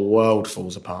 Their whole world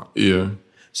falls apart. Yeah.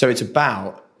 So it's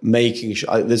about making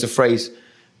sure. There's a phrase,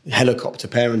 helicopter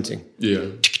parenting.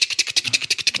 Yeah.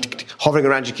 Hovering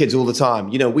around your kids all the time.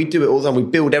 We do it all the time. We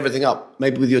build everything up.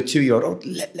 Maybe with your 2-year-old,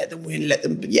 let them win, let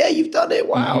them. Yeah, you've done it.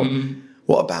 Wow. Mm-hmm.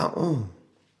 What about?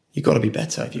 You've got to be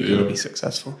better if you're going to be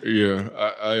successful. Yeah,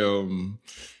 I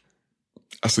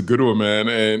that's a good one, man.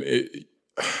 And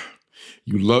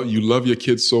you love your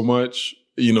kids so much.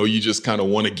 You just kind of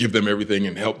want to give them everything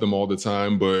and help them all the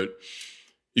time. But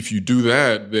if you do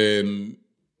that, then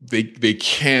they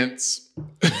can't.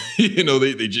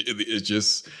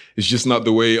 It's just not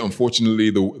the way, unfortunately,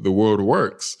 the world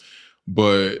works.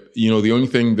 But, the only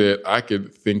thing that I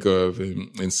could think of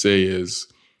and say is,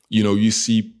 you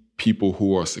see people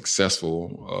who are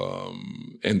successful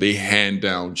and they hand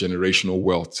down generational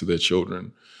wealth to their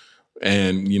children.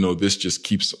 And, this just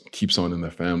keeps on in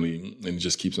their family, and it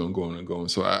just keeps on going and going.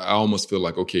 So I almost feel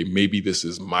like, okay, maybe this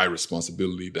is my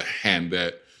responsibility to hand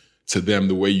that to them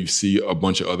the way you see a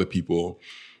bunch of other people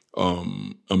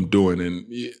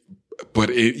doing.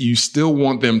 But you still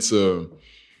want them to...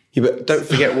 Yeah, but don't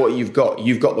forget what you've got.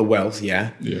 You've got the wealth,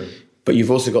 yeah? Yeah. But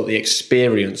you've also got the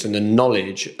experience and the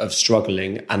knowledge of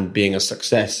struggling and being a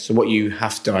success. So what you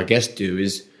have to, I guess, do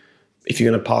is, if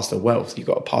you're going to pass the wealth, you've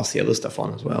got to pass the other stuff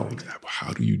on as well.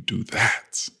 How do you do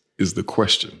that is the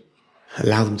question.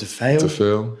 Allow them to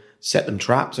fail. Set them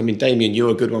traps. I mean, Damien,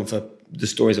 you're a good one for the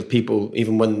stories of people,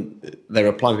 even when they're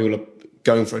applying, people are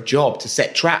going for a job, to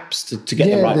set traps to get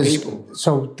the right people.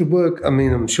 So the work, I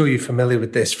mean, I'm sure you're familiar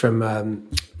with this from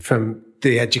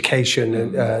the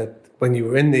education when you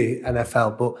were in the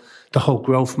NFL, but the whole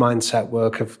growth mindset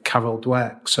work of Carol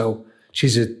Dweck. So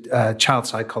she's a child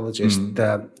psychologist.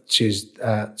 She's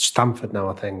Stanford now,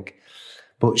 I think.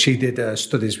 But she did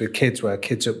studies with kids where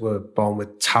kids that were born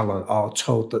with talent or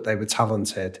told that they were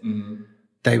talented,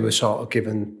 they were sort of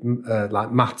given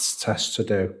like maths tests to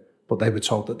do, but they were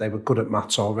told that they were good at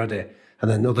maths already.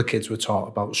 And then other kids were taught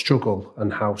about struggle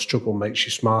and how struggle makes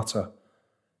you smarter,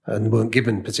 and weren't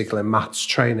given particular maths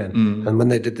training. And when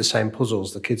they did the same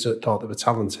puzzles, the kids that thought they were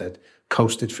talented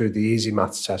coasted through the easy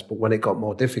maths test. But when it got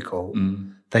more difficult,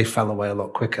 they fell away a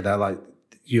lot quicker. They're like,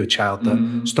 you're a child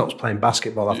that stops playing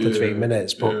basketball after 3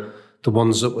 minutes. But the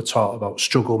ones that were taught about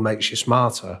struggle makes you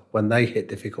smarter, when they hit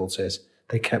difficulties,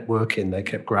 they kept working, they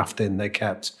kept grafting, they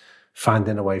kept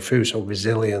finding a way through. So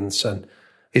resilience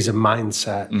is a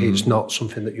mindset. It's not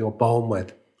something that you're born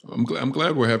with. I'm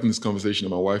glad we're having this conversation,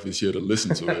 and my wife is here to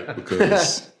listen to it,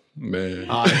 because, man.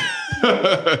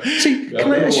 See,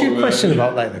 can I ask you a question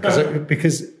about that?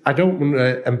 Because I don't want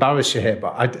to embarrass you here,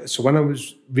 but so when I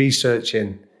was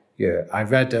researching you, I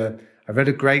read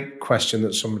a great question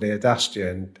that somebody had asked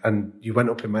you, and you went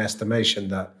up in my estimation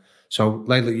that, so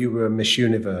Layla, you were a Miss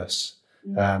Universe.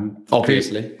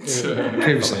 Obviously.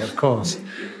 Previously, of course.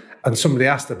 And somebody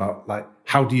asked about, like,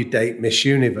 how do you date Miss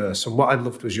Universe? And what I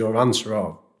loved was your answer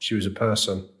of, she was a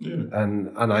person. Yeah. And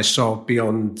I saw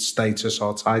beyond status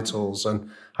or titles, and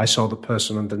I saw the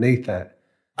person underneath it.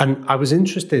 And I was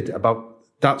interested about,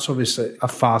 that's obviously a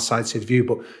far-sighted view,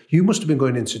 but you must have been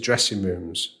going into dressing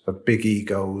rooms of big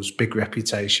egos, big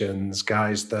reputations,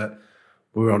 guys that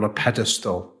were on a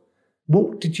pedestal.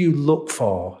 What did you look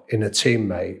for in a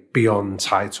teammate beyond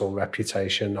title,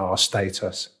 reputation, or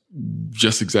status?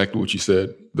 Just exactly what you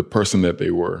said, the person that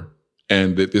they were.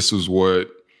 And that this was what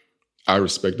I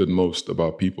respected most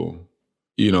about people.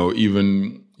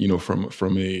 Even,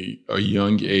 from a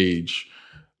young age,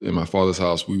 in my father's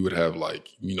house, we would have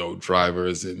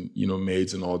drivers and,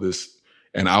 maids and all this.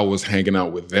 And I was hanging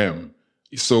out with them.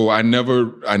 So I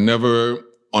never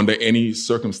under any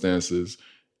circumstances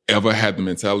ever had the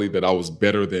mentality that I was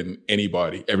better than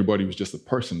anybody. Everybody was just a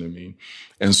person to me.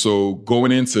 And so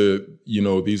going into,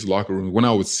 these locker rooms, when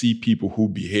I would see people who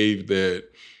behaved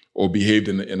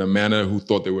in a manner who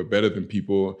thought they were better than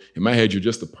people, in my head, you're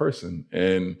just a person.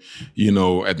 And,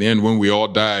 at the end, when we all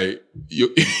die,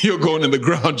 you're going in the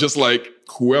ground just like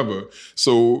whoever.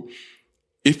 So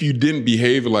if you didn't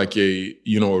behave like a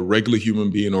regular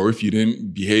human being, or if you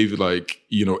didn't behave like,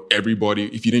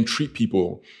 everybody, if you didn't treat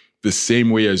people the same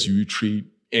way as you treat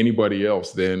anybody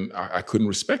else, then I couldn't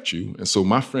respect you. And so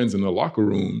my friends in the locker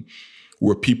room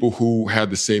were people who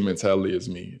had the same mentality as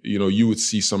me. You would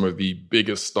see some of the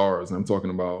biggest stars, and I'm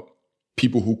talking about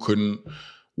people who couldn't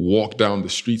walk down the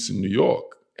streets in New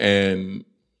York. And,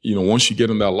 once you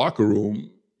get in that locker room,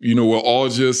 we're all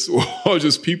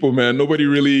just people, man. Nobody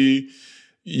really,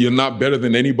 you're not better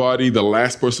than anybody. The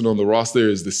last person on the roster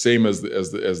is the same as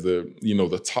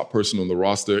the top person on the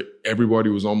roster. Everybody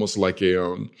was almost like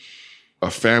a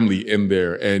family in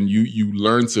there, and you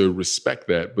learn to respect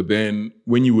that. But then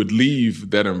when you would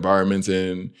leave that environment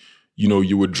and,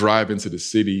 you would drive into the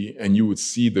city and you would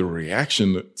see the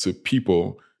reaction to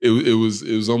people, it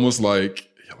was almost like,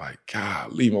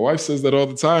 golly, my wife says that all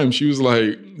the time. She was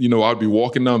like, I'd be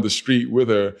walking down the street with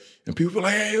her and people were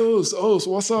like, hey, so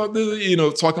what's up?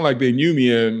 Talking like they knew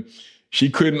me, and she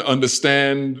couldn't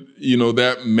understand,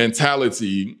 that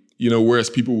mentality, whereas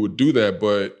people would do that.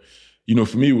 But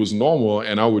for me, it was normal,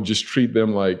 and I would just treat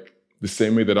them like the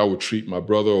same way that I would treat my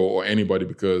brother or anybody,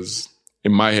 because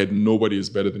in my head, nobody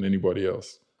is better than anybody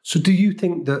else. So do you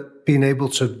think that being able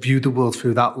to view the world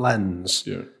through that lens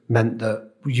meant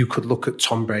that you could look at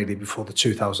Tom Brady before the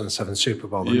 2007 Super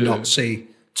Bowl and not see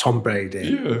Tom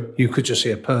Brady, you could just see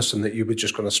a person that you were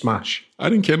just going to smash. I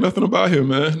didn't care nothing about him,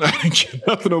 man. I didn't care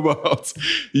nothing about,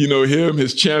 him,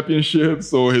 his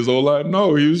championships or his O-line.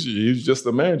 No, he was just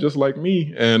a man just like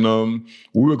me. And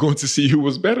we were going to see who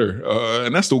was better.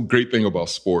 And that's the great thing about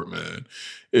sport, man,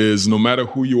 is no matter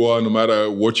who you are, no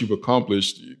matter what you've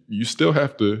accomplished, you still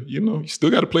have to, you still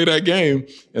got to play that game.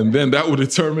 And then that will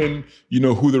determine,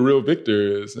 who the real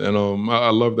victor is. And I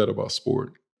love that about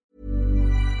sport.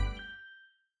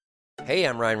 Hey,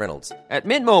 I'm Ryan Reynolds. At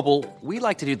Mint Mobile, we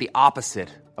like to do the opposite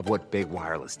of what Big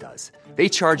Wireless does. They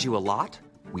charge you a lot,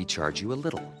 we charge you a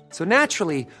little. So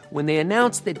naturally, when they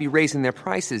announced they'd be raising their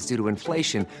prices due to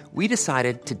inflation, we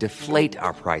decided to deflate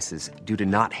our prices due to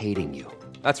not hating you.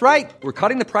 That's right. We're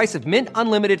cutting the price of Mint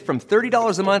Unlimited from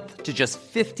 $30 a month to just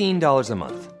 $15 a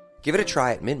month. Give it a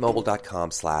try at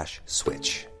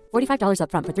mintmobile.com/switch. $45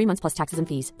 up front for 3 months plus taxes and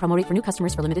fees. Promo rate for new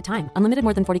customers for limited time. Unlimited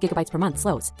more than 40 gigabytes per month.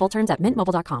 Slows full terms at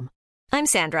mintmobile.com. I'm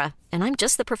Sandra, and I'm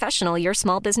just the professional your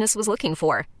small business was looking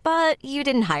for. But you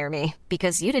didn't hire me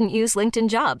because you didn't use LinkedIn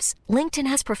Jobs. LinkedIn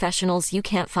has professionals you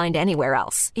can't find anywhere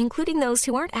else, including those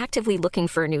who aren't actively looking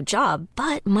for a new job,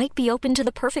 but might be open to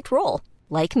the perfect role,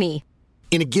 like me.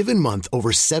 In a given month,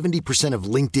 over 70% of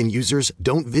LinkedIn users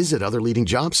don't visit other leading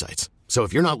job sites. So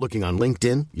if you're not looking on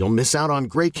LinkedIn, you'll miss out on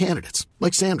great candidates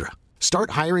like Sandra.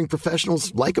 Start hiring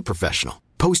professionals like a professional.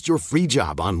 Post your free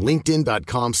job on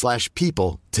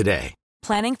linkedin.com/people today.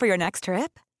 Planning for your next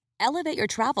trip? Elevate your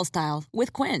travel style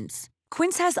with Quince.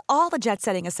 Quince has all the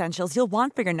jet-setting essentials you'll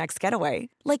want for your next getaway,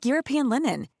 like European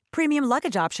linen, premium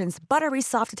luggage options, buttery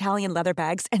soft Italian leather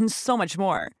bags, and so much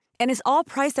more. And is all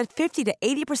priced at 50 to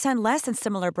 80% less than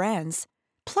similar brands.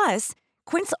 Plus,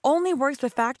 Quince only works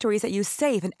with factories that use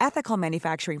safe and ethical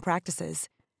manufacturing practices.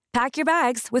 Pack your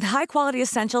bags with high-quality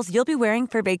essentials you'll be wearing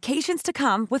for vacations to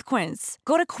come with Quince.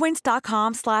 Go to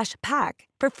quince.com/pack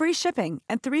for free shipping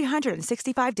and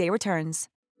 365-day returns.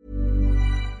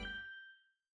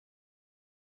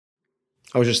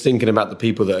 I was just thinking about the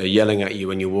people that are yelling at you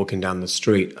when you're walking down the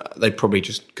street. They probably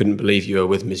just couldn't believe you were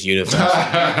with Miss Universe.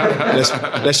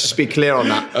 let's just be clear on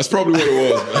that. That's probably what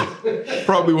it was, man.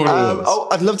 Probably what it was.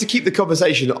 I'd love to keep the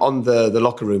conversation on the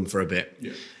locker room for a bit.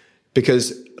 Yeah.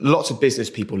 Because lots of business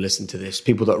people listen to this,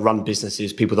 people that run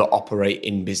businesses, people that operate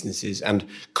in businesses, and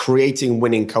creating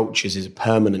winning cultures is a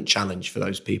permanent challenge for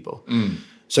those people.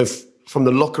 So from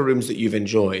the locker rooms that you've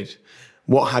enjoyed,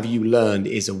 what have you learned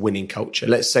is a winning culture?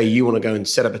 Let's say you want to go and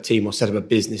set up a team or set up a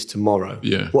business tomorrow.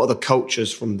 Yeah. What are the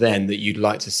cultures from then that you'd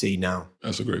like to see now?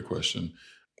 That's a great question.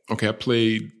 Okay, I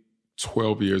played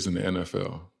 12 years in the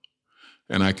NFL.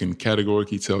 And I can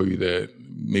categorically tell you that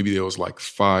maybe there was like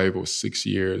 5 or 6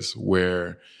 years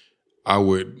where I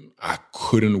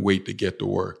couldn't wait to get to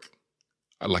work.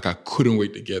 I couldn't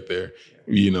wait to get there.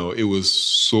 It was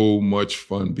so much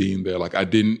fun being there. Like I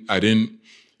didn't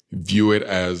view it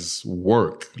as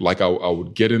work. Like I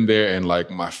would get in there and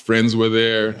like my friends were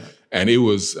there, and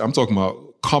I'm talking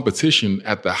about competition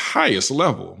at the highest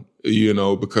level,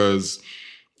 because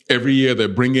every year they're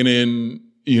bringing in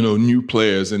new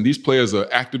players, and these players are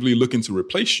actively looking to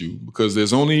replace you because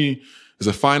there's a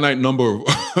finite number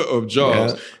of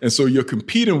jobs. Yeah. And so you're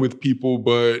competing with people,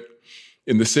 but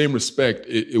in the same respect,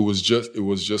 it was just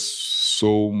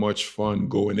so much fun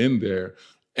going in there.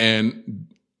 And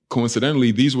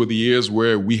coincidentally, these were the years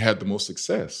where we had the most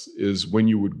success, is when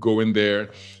you would go in there.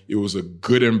 It was a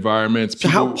good environment. So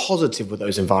how positive were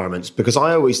those environments? Because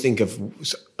I always think of,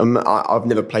 I've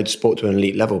never played sport to an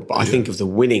elite level, but I think of the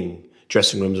winning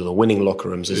dressing rooms or the winning locker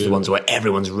rooms as the ones where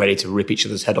everyone's ready to rip each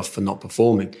other's head off for not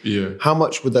performing. Yeah. How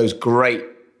much were those great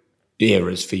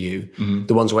eras for you,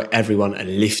 the ones where everyone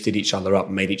lifted each other up,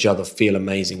 made each other feel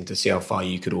amazing to see how far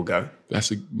you could all go?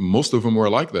 Most of them were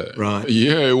like that. Right.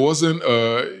 Yeah, it wasn't...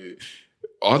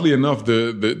 oddly enough,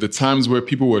 the times where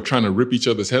people were trying to rip each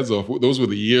other's heads off, those were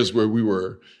the years where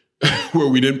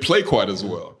we didn't play quite as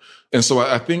well. And so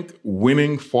I think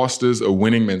winning fosters a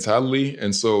winning mentality.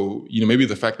 And so, maybe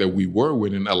the fact that we were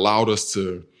winning allowed us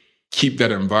to keep that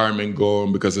environment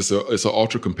going, because it's an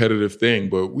ultra competitive thing.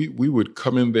 But we would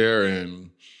come in there and,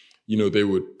 they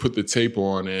would put the tape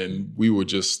on and we would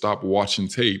just stop watching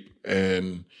tape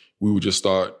and we would just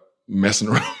start messing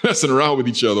around with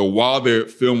each other while the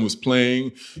film was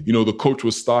playing. The coach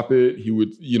would stop it. He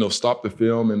would, stop the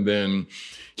film, and then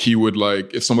he would,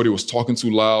 if somebody was talking too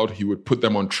loud, he would put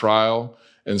them on trial.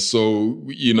 And so,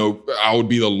 I would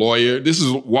be the lawyer. This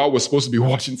is while we're supposed to be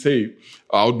watching tape.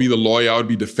 I would be the lawyer. I would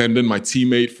be defending my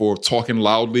teammate for talking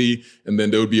loudly. And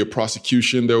then there would be a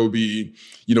prosecution. There would be,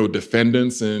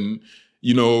 defendants. And,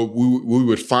 we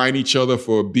would fine each other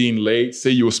for being late.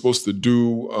 Say you were supposed to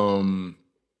do,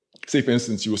 say for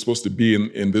instance, you were supposed to be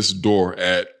in this door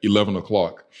at 11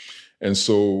 o'clock. And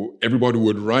so everybody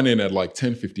would run in at like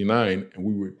 10:59 and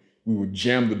we would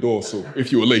jam the door. So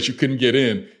if you were late, you couldn't get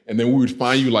in. And then we would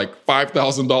fine you like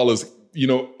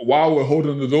 $5,000, while we're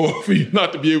holding the door for you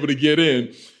not to be able to get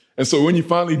in. And so when you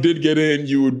finally did get in,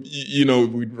 you would,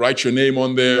 we'd write your name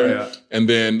on there. Yeah. And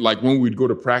then like when we'd go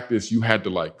to practice, you had to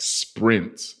like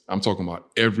sprint. I'm talking about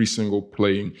every single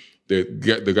play.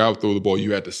 The guy would throw the ball,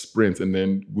 you had to sprint. And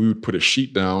then we would put a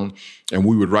sheet down and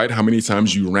we would write how many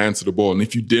times you ran to the ball. And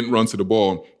if you didn't run to the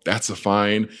ball, that's a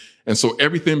fine. And so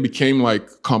everything became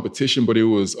like competition, but it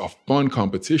was a fun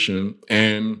competition.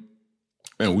 And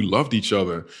we loved each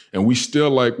other. And we're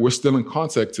still in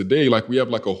contact today. Like we have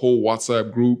like a whole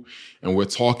WhatsApp group and we're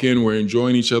talking, we're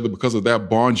enjoying each other because of that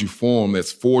bond you form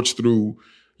that's forged through,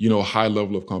 a high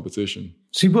level of competition.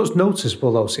 See, what's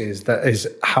noticeable, Osi, is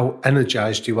how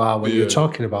energized you are when you're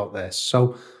talking about this.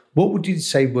 So what would you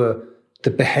say were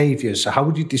the behaviours? So how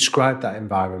would you describe that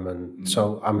environment? Mm-hmm.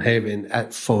 So I'm hearing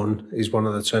fun is one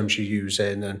of the terms you're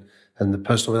using and the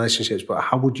personal relationships, but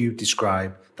how would you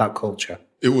describe that culture?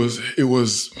 It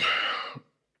was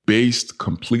based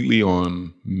completely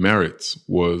on merits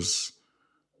was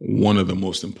one of the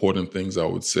most important things I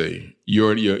would say.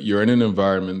 You're in an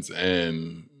environment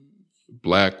and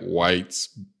black, whites,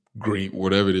 green,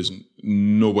 whatever it is,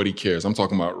 nobody cares. I'm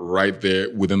talking about right there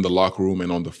within the locker room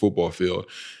and on the football field.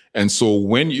 And so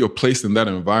when you're placed in that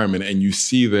environment and you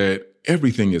see that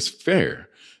everything is fair,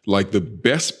 like the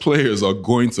best players are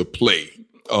going to play,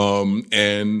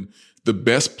 and the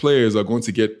best players are going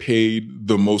to get paid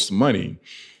the most money.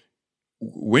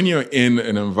 When you're in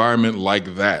an environment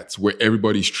like that, where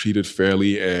everybody's treated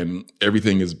fairly and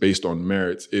everything is based on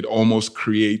merits, it almost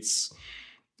creates,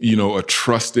 a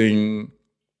trusting,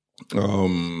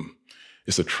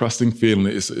 it's a trusting feeling.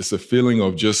 It's a feeling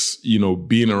of just,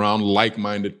 being around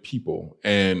like-minded people.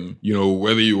 And,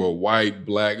 whether you were white,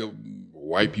 black,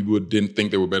 white people didn't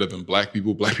think they were better than black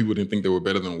people didn't think they were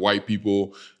better than white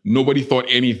people. Nobody thought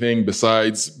anything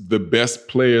besides the best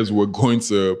players were going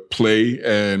to play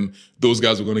and those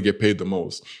guys were going to get paid the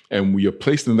most. And we are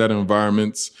placed in that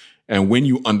environment. And when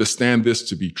you understand this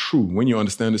to be true, when you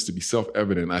understand this to be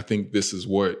self-evident, I think this is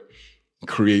what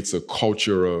creates a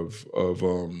culture of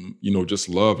just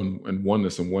love and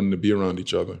oneness and wanting to be around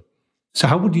each other. So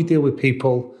how would you deal with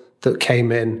people that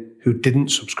came in who didn't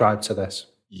subscribe to this?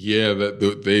 Yeah,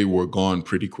 they were gone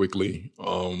pretty quickly.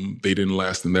 They didn't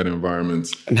last in that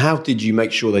environment. And how did you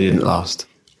make sure they didn't last?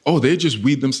 Oh, they just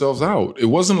weed themselves out. It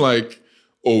wasn't like,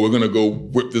 oh, we're going to go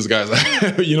whip this guy's,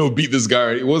 beat this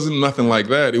guy. It wasn't nothing like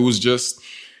that. It was just,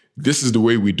 this is the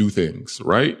way we do things,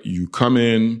 right? You come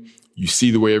in, you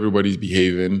see the way everybody's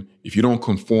behaving. If you don't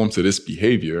conform to this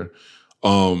behavior,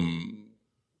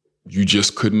 you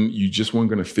just weren't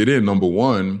going to fit in, number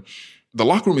one. The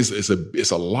locker room is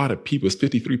a lot of people. It's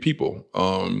 53 people.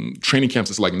 Training camps,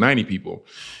 it's like 90 people.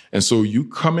 And so you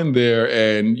come in there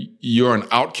and you're an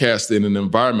outcast in an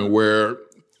environment where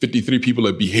 53 people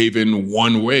are behaving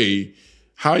one way.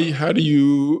 How do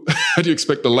you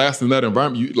expect to last in that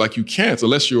environment? You can't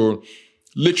unless you're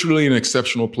literally an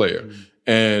exceptional player. Mm-hmm.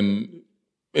 And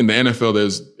in the NFL,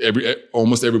 there's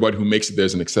almost everybody who makes it,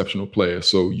 there's an exceptional player.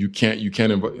 So you can't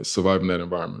survive in that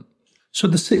environment. So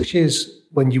the 6 years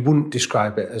when you wouldn't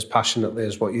describe it as passionately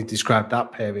as what you described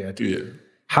that period,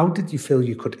 how did you feel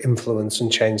you could influence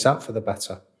and change that for the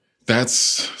better? That's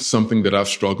something that I've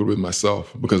struggled with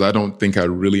myself because I don't think I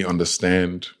really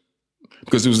understand.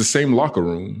 Because it was the same locker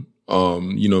room,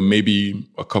 maybe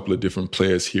a couple of different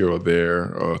players here or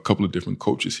there, or a couple of different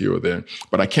coaches here or there.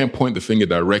 But I can't point the finger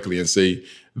directly and say,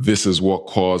 this is what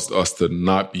caused us to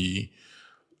not be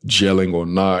gelling or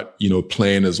not,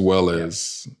 playing as well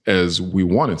as we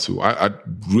wanted to. I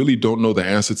really don't know the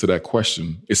answer to that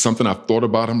question. It's something I've thought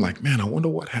about. I'm like, man, I wonder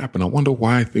what happened. I wonder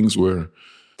why things were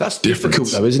That's difficult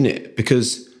though, isn't it?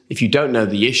 Because if you don't know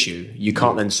the issue, you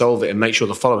can't then solve it and make sure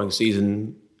the following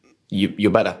season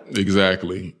you're better.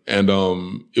 Exactly. And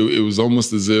it was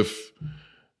almost as if,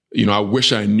 I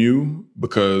wish I knew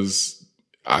because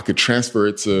I could transfer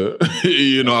it to,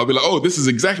 I'll be like, oh, this is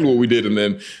exactly what we did. And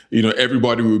then,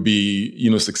 everybody would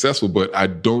be, successful. But I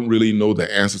don't really know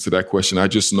the answer to that question. I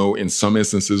just know in some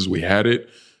instances we had it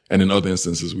and in other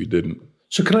instances we didn't.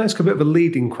 So can I ask a bit of a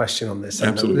leading question on this?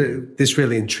 Absolutely. This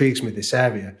really intrigues me, this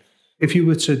area. If you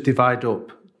were to divide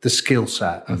up the skill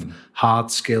set of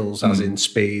hard skills, as in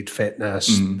speed,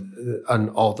 fitness, and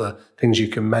all the things you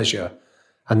can measure,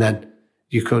 and then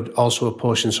you could also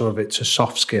apportion some of it to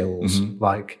soft skills,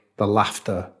 like the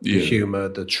laughter, the humour,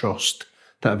 the trust,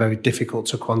 that are very difficult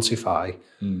to quantify.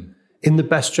 In the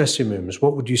best dressing rooms,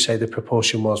 what would you say the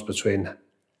proportion was between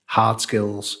hard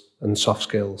skills and soft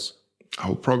skills? I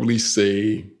would probably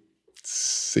say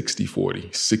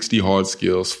 60-40. 60 hard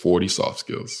skills, 40 soft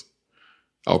skills.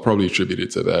 I'll probably attribute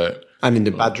it to that. And in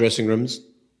the bad dressing rooms?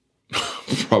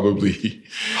 Probably.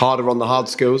 Harder on the hard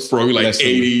skills? Probably like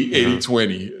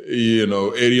 80-20.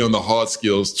 80 on the hard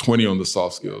skills, 20 on the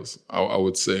soft skills, I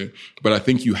would say. But I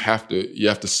think you have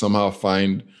to somehow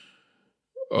find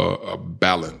a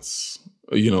balance,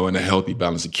 and a healthy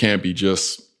balance. It can't be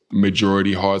just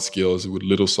majority hard skills with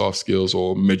little soft skills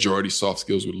or majority soft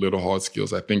skills with little hard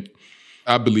skills.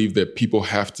 I believe that people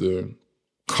have to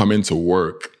come into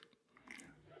work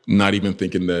not even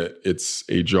thinking that it's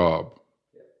a job.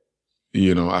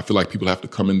 I feel like people have to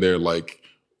come in there like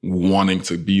wanting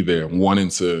to be there, wanting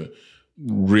to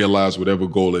realize whatever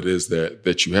goal it is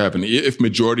that you have. And if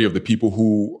majority of the people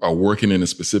who are working in a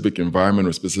specific environment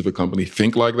or a specific company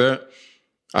think like that,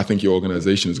 I think your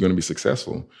organization is going to be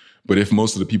successful. But if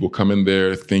most of the people come in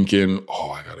there thinking,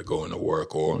 oh, I got to go into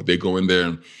work, or they go in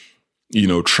there,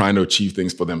 trying to achieve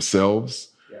things for themselves,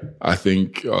 I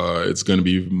think it's going to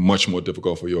be much more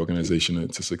difficult for your organization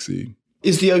to succeed.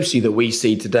 Is the Osi that we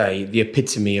see today the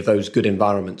epitome of those good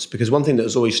environments? Because one thing that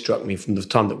has always struck me from the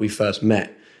time that we first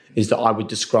met is that I would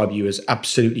describe you as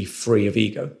absolutely free of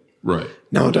ego. Right.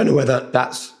 Now, I don't know whether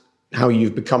that's how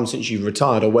you've become since you've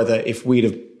retired, or whether if we'd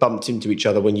have bumped into each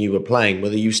other when you were playing,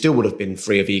 whether you still would have been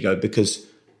free of ego because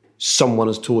someone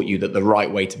has taught you that the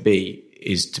right way to be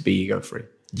is to be ego-free.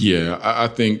 Yeah, I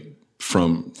think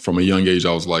from a young age,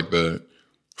 I was like that.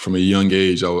 From a young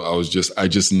age, I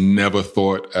just never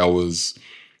thought I was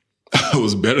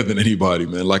better than anybody,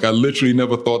 man. Like I literally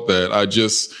never thought that. I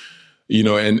just,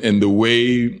 and the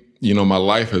way, my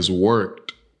life has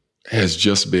worked has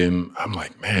just been, I'm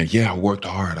like, man, yeah, I worked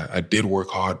hard. I did work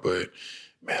hard, but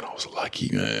man, I was lucky,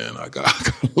 man. I got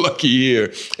lucky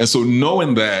here. And so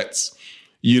knowing that,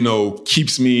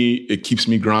 keeps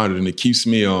me grounded, and it keeps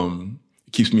me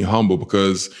humble,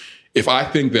 because if I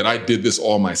think that I did this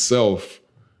all myself,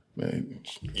 man,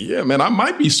 I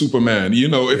might be Superman,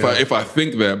 if I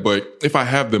think that. But if I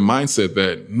have the mindset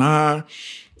that,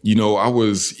 I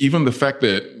was, even the fact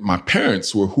that my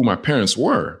parents were who my parents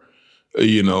were,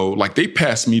 like they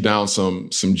passed me down some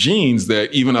genes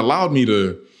that even allowed me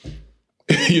to,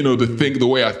 to think the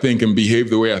way I think and behave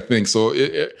the way I think. So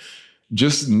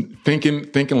just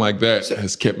thinking like that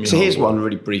has kept me. So here's one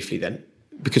really briefly then.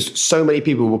 Because so many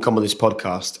people will come on this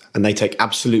podcast and they take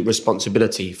absolute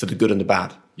responsibility for the good and the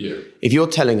bad. Yeah. If you're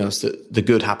telling us that the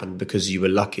good happened because you were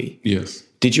lucky, yes,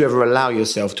 did you ever allow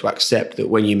yourself to accept that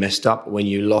when you messed up, when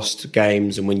you lost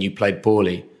games and when you played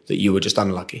poorly, that you were just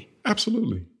unlucky?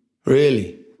 Absolutely.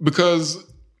 Really? Because,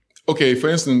 okay, for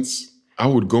instance, I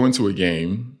would go into a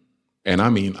game and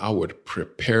I would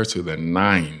prepare to the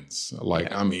nines.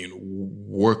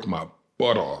 Work my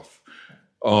butt off.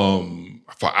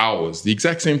 For hours, the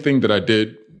exact same thing that I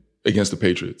did against the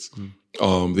Patriots,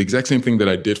 the exact same thing that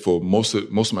I did for most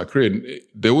of my career.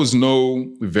 There was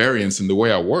no variance in the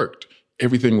way I worked.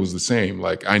 Everything was the same.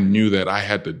 Like I knew that I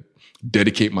had to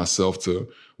dedicate myself to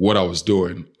what I was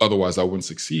doing, otherwise I wouldn't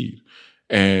succeed.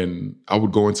 And I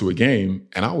would go into a game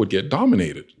and I would get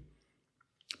dominated.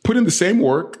 Put in the same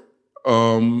work,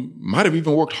 might have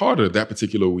even worked harder that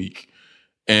particular week.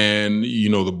 And,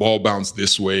 the ball bounced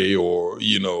this way, or,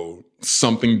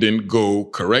 something didn't go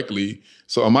correctly.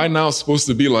 So am I now supposed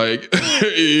to be like,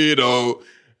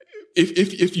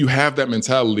 if you have that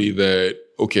mentality that,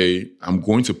 okay, I'm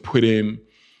going to put in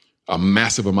a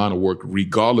massive amount of work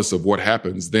regardless of what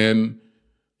happens, then,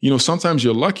 sometimes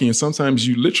you're lucky and sometimes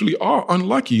you literally are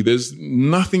unlucky. There's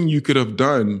nothing you could have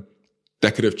done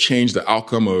that could have changed the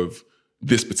outcome of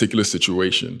this particular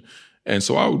situation. And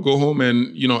so I would go home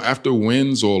and, after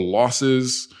wins or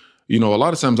losses, a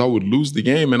lot of times I would lose the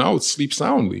game and I would sleep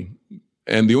soundly.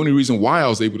 And the only reason why I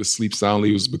was able to sleep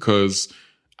soundly was because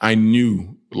I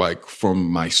knew, like, from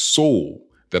my soul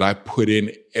that I put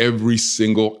in every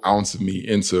single ounce of me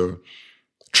into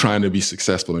trying to be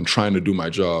successful and trying to do my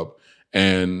job.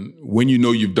 And when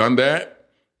you've done that,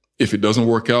 if it doesn't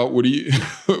work out, what do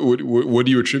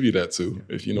you attribute that to,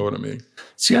 if you know what I mean?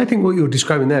 See, I think what you're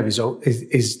describing there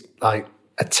is like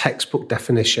a textbook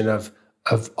definition of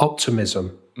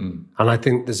optimism. And I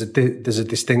think there's a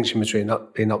distinction between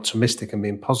being optimistic and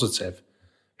being positive.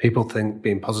 People think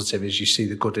being positive is you see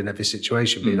the good in every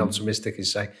situation. Being optimistic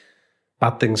is say,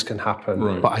 bad things can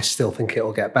happen, but I still think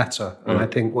it'll get better. And I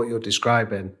think what you're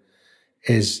describing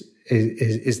is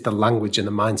the language and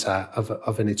the mindset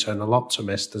of an eternal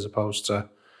optimist as opposed to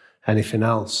anything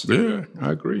else. Yeah,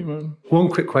 I agree, man. One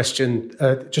quick question,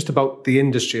 just about the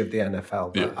industry of the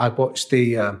NFL. Yeah. I watched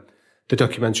the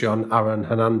documentary on Aaron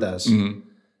Hernandez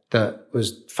that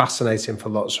was fascinating for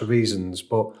lots of reasons,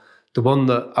 but The one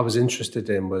that I was interested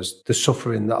in was the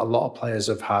suffering that a lot of players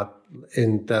have had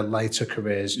in their later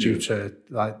careers due to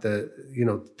like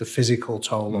the physical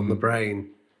toll on the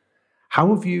brain.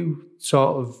 How have you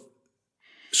sort of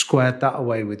squared that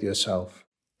away with yourself?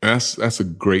 That's a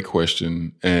great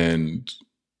question. And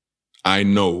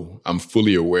I'm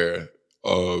fully aware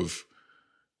of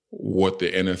what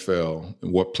the NFL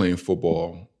and what playing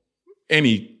football,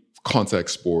 any contact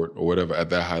sport or whatever at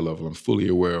that high level, I'm fully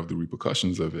aware of the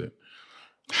repercussions of it.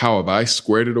 How have I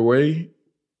squared it away?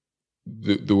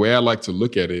 The way I like to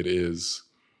look at it is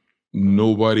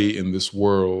nobody in this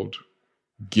world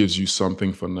gives you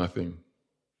something for nothing.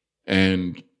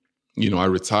 And, I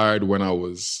retired when I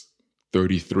was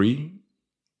 33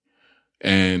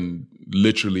 and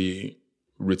literally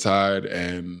retired,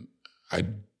 and I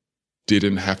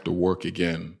didn't have to work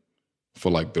again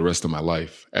for like the rest of my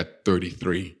life at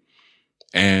 33.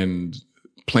 And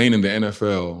playing in the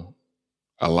NFL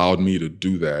allowed me to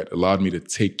do that, allowed me to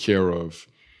take care of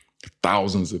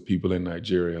thousands of people in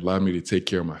Nigeria, allowed me to take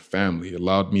care of my family,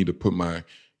 allowed me to put my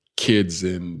kids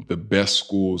in the best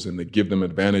schools and to give them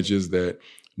advantages that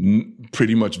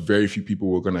pretty much very few people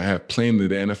were going to have. Playing in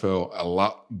the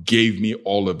NFL gave me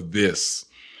all of this.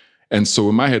 And so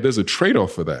in my head, there's a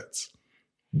trade-off for that.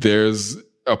 There's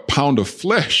a pound of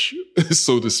flesh,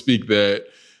 so to speak, that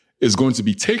is going to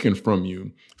be taken from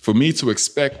you. For me to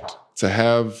expect to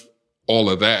have all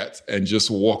of that and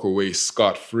just walk away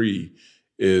scot-free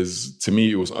to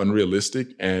me, it was unrealistic.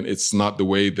 And it's not the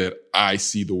way that I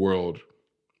see the world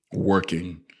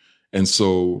working. And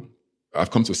so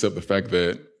I've come to accept the fact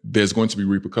that there's going to be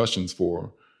repercussions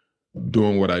for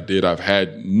doing what I did. I've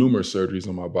had numerous surgeries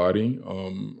on my body.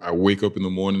 I wake up in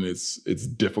the morning, it's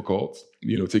difficult.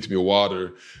 It takes me a while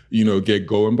to, get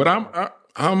going, but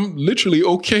I'm literally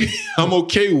okay. I'm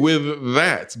okay with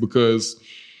that because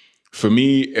for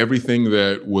me, everything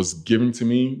that was given to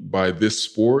me by this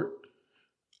sport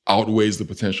outweighs the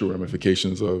potential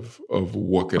ramifications of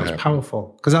what could happen. That's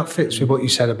powerful because that fits with what you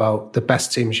said about the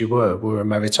best teams you were a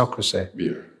meritocracy.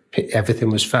 Yeah.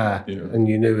 Everything was fair and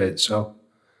you knew it. So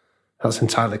that's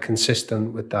entirely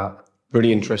consistent with that.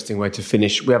 Really interesting way to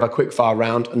finish. We have a quick fire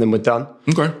round and then we're done.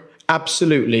 Okay.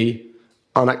 Absolutely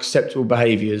unacceptable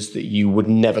behaviours that you would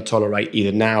never tolerate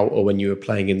either now or when you were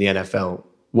playing in the NFL.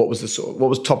 What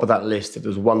was top of that list? If there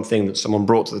was one thing that someone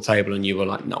brought to the table and you were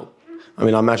like, no. I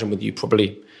mean, I imagine with you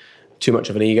probably too much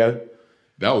of an ego.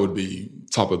 That would be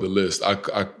top of the list. I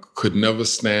could never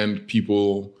stand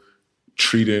people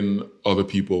treating other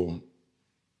people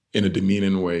in a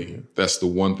demeaning way. That's the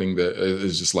one thing that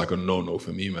is just like a no-no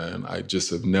for me, man. I just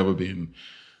have never been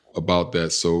about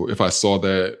that. So if I saw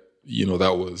that,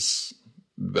 that was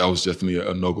definitely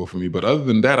a no-go for me. But other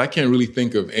than that, I can't really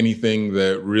think of anything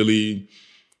that really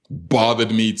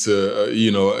bothered me to,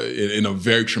 in a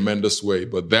very tremendous way.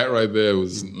 But that right there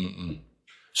was...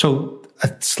 So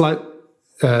a slight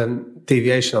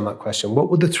deviation on that question. What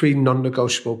were the 3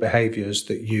 non-negotiable behaviours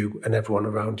that you and everyone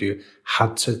around you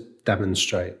had to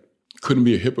demonstrate? Couldn't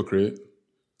be a hypocrite.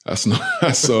 That's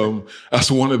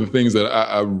one of the things that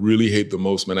I really hate the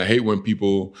most, man. I hate when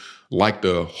people like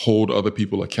to hold other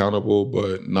people accountable,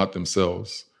 but not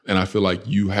themselves. And I feel like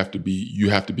you have to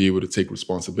be able to take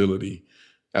responsibility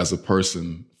as a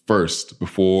person first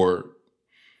before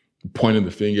pointing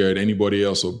the finger at anybody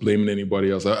else or blaming anybody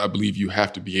else. I believe you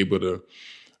have to be able to,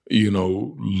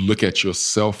 look at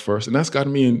yourself first. And that's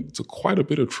gotten me into quite a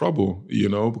bit of trouble,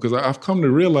 because I've come to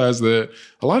realize that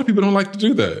a lot of people don't like to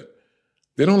do that.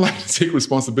 They don't like to take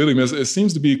responsibility. It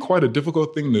seems to be quite a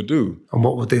difficult thing to do. And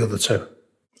what were the other 2?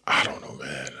 I don't know,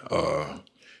 man.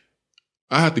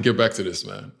 I have to get back to this,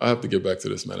 man.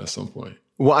 At some point.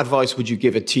 What advice would you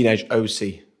give a teenage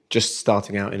Osi just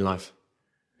starting out in life?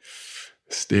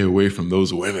 Stay away from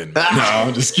those women. No,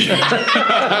 I'm just kidding.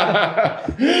 That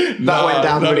went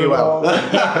down pretty well.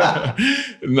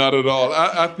 Not at all.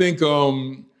 I think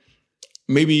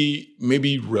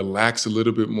maybe relax a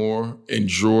little bit more.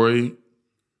 Enjoy,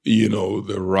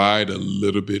 the ride a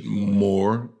little bit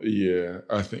more. Yeah,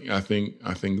 I think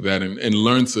that and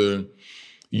learn to,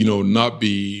 not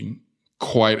be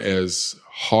quite as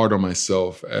hard on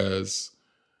myself as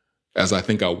I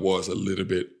think I was a little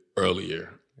bit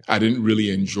earlier. I didn't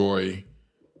really enjoy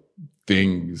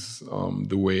things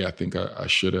the way I think I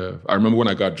should have. I remember when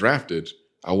I got drafted,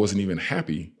 I wasn't even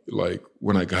happy, like,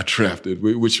 when I got drafted,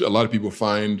 which a lot of people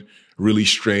find really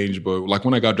strange. But, like,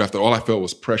 when I got drafted, all I felt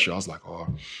was pressure. I was like,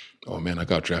 oh man, I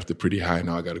got drafted pretty high.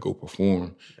 Now I got to go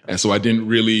perform. And so I didn't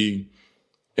really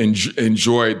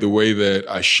enjoy it the way that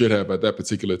I should have at that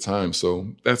particular time. So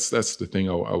that's the thing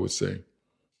I would say.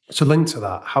 So linked to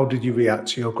that, how did you react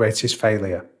to your greatest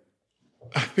failure?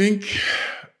 I think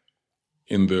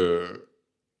in the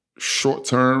short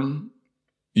term,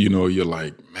 you're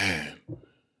like, man,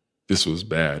 this was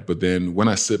bad. But then when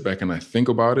I sit back and I think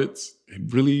about it,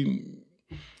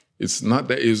 it's not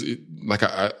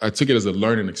that. I took it as a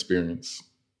learning experience.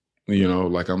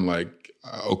 I'm like,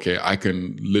 okay, I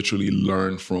can literally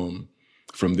learn from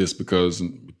this because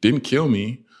it didn't kill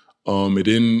me. It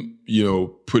didn't,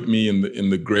 put me in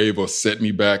the grave or set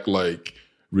me back like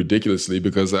ridiculously,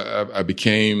 because I've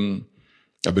become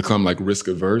like risk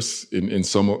averse in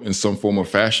some form or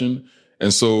fashion.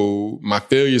 And so my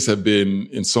failures have been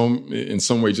in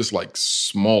some way just like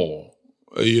small,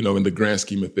 in the grand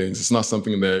scheme of things. It's not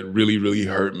something that really, really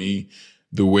hurt me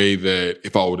the way that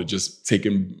if I would have just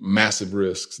taken massive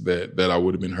risks that I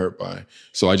would have been hurt by.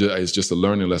 So it's just a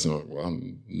learning lesson. Well,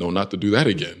 I know not to do that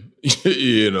again,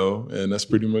 and that's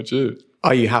pretty much it.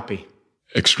 Are you happy?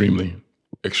 Extremely.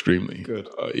 Good.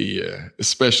 Yeah.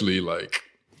 Especially like,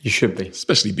 you should be.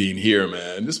 Especially being here,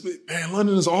 man.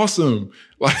 London is awesome.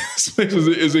 Like, this place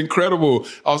is incredible.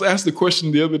 I was asked the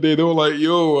question the other day. They were like,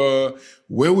 yo,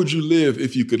 where would you live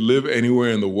if you could live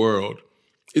anywhere in the world?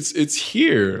 It's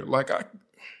here. Like,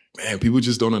 people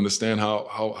just don't understand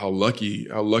how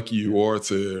lucky you are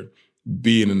to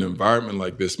be in an environment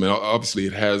like this, man. Obviously,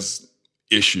 it has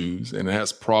issues and it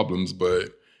has problems, but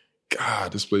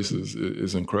God, this place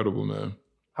is incredible, man.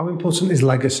 How important is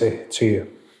legacy to you?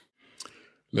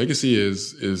 Legacy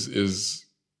is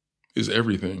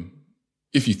everything.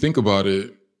 If you think about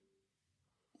it,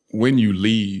 when you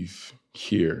leave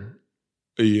here,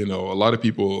 a lot of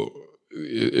people,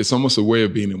 it's almost a way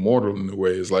of being immortal in a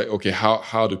way. It's like, okay,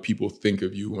 how do people think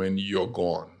of you when you're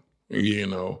gone?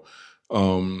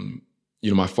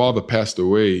 My father passed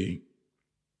away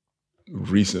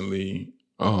recently,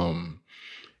 and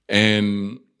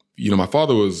my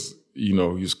father was, he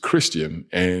was Christian,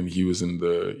 and he was in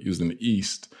the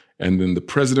East, and then the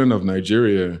president of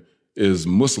Nigeria is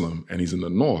Muslim, and he's in the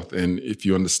North. And if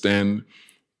you understand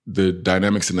the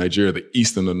dynamics in Nigeria, the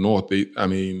East and the North, they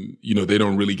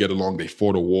don't really get along. They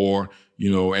fought a war,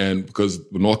 and because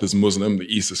the North is Muslim, the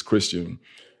East is Christian.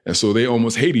 And so they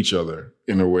almost hate each other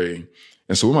in a way.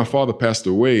 And so when my father passed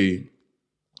away,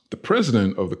 the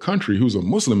president of the country, who's a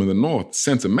Muslim in the North,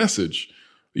 sent a message,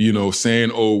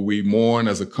 saying, oh, we mourn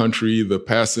as a country the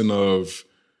passing of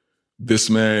this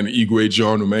man, Osi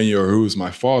Umenyiora, who's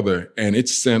my father. And it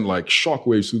sent like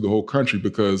shockwaves through the whole country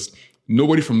because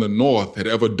nobody from the North had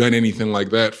ever done anything like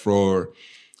that for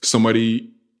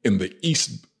somebody in the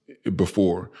East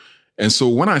before. And so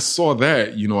when I saw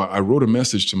that, I wrote a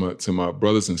message to my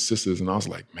brothers and sisters, and I was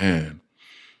like, man,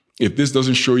 if this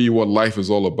doesn't show you what life is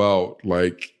all about,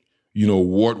 like,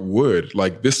 what would?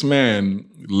 Like, this man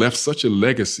left such a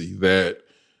legacy that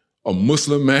a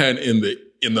Muslim man in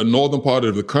the northern part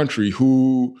of the country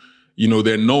who,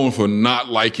 they're known for not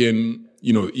liking,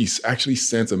 he actually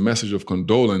sent a message of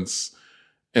condolence.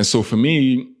 And so for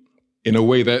me, in a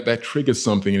way that triggered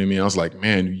something in me. I was like,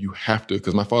 man, you have to,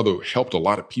 because my father helped a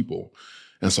lot of people.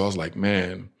 And so I was like,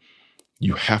 man,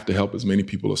 you have to help as many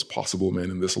people as possible, man,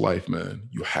 in this life, man.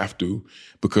 You have to,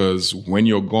 because when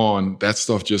you're gone, that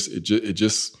stuff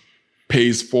just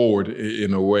pays forward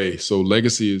in a way. So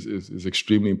legacy is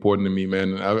extremely important to me,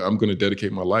 man. And I'm going to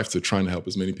dedicate my life to trying to help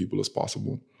as many people as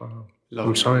possible. Wow.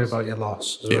 I'm sorry about your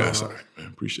loss. Yeah, sorry, man.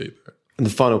 Appreciate that. And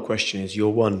the final question is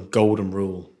your one golden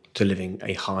rule to living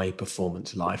a high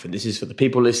performance life. And this is for the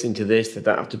people listening to this that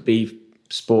don't have to be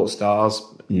sports stars,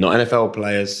 not NFL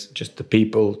players, just the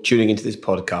people tuning into this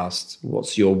podcast.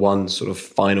 What's your one sort of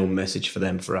final message for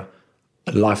them for a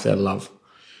life they love?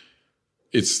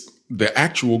 It's the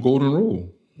actual golden rule,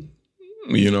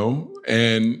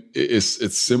 and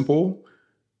it's simple,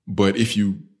 but if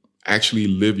you actually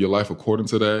live your life according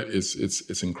to that,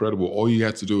 it's incredible. All you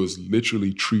have to do is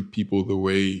literally treat people the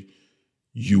way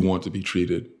you want to be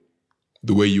treated,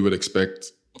 the way you would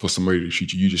expect for somebody to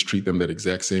treat you. You just treat them that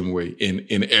exact same way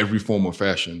in every form or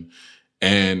fashion.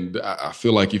 And I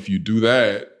feel like if you do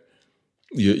that,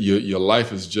 your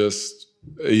life is just,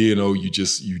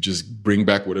 you just bring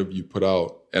back whatever you put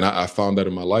out. And I found that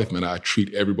in my life, man. I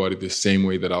treat everybody the same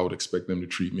way that I would expect them to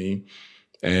treat me.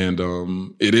 And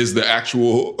it is the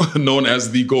actual known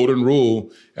as the golden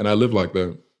rule. And I live like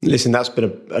that. Listen, that's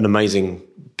been an amazing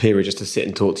period just to sit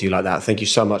and talk to you like that. Thank you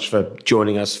so much for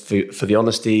joining us, for the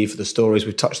honesty, for the stories.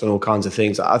 We've touched on all kinds of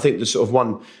things. I think the sort of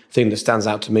one thing that stands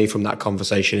out to me from that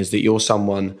conversation is that you're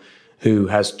someone who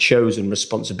has chosen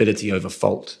responsibility over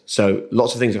fault. So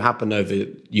lots of things have happened over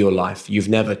your life. You've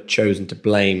never chosen to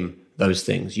blame those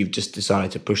things. You've just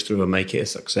decided to push through and make it a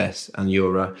success. And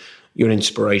you're an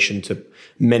inspiration to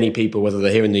many people, whether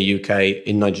they're here in the UK,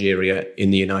 in Nigeria, in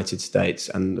the United States.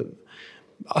 And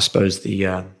I suppose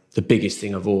the the biggest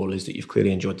thing of all is that you've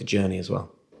clearly enjoyed the journey as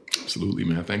well. Absolutely,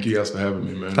 man. Thank you guys for having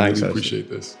me, man. Thanks, I really appreciate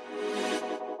this.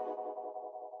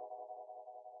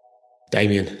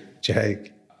 Damien.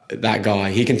 Jake. That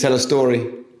guy, he can tell a story.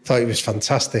 I thought he was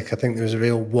fantastic. I think there was a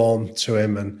real warmth to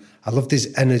him, and I loved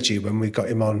his energy when we got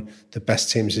him on the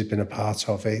best teams he'd been a part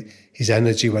of. His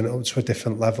energy went up to a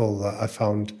different level that I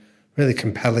found really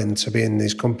compelling to be in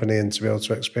his company and to be able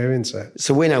to experience it.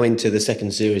 So we're now into the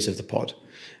second series of the pod.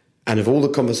 And of all the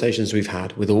conversations we've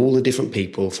had with all the different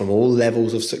people from all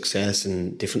levels of success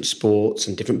and different sports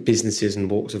and different businesses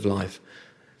and walks of life,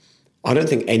 I don't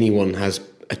think anyone has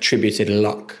attributed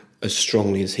luck as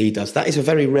strongly as he does. That is a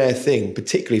very rare thing,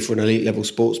 particularly for an elite level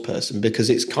sports person, because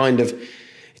it's kind of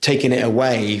taking it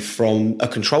away from a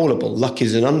controllable. Luck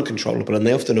is an uncontrollable, and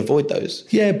they often avoid those.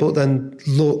 Yeah, but then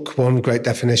look, one great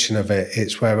definition of it,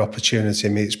 it's where opportunity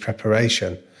meets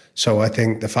preparation. So I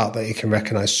think the fact that he can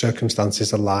recognise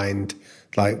circumstances aligned,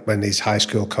 like when his high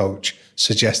school coach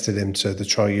suggested him to the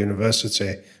Troy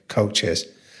University coaches,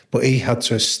 but he had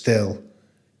to still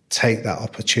take that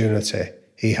opportunity.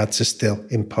 He had to still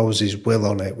impose his will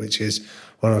on it, which is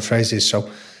one of the phrases. So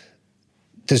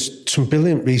there's some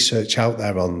brilliant research out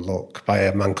there on luck by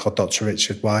a man called Dr.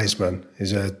 Richard Wiseman.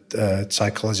 He's a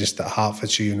psychologist at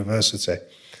Hertfordshire University.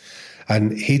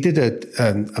 And he did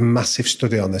a massive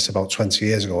study on this about 20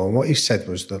 years ago. And what he said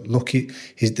was that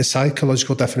the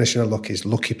psychological definition of luck is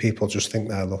lucky people just think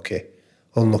they're lucky.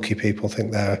 Unlucky people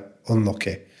think they're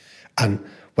unlucky. And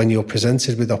when you're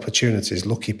presented with opportunities,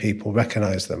 lucky people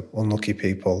recognise them. Unlucky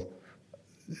people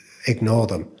ignore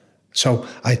them. So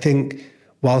I think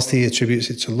whilst he attributes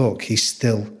it to luck, he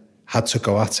still had to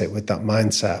go at it with that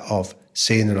mindset of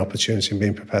seeing an opportunity and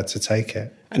being prepared to take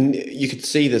it. And you could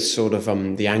see the sort of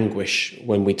the anguish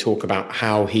when we talk about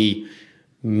how he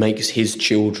makes his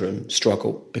children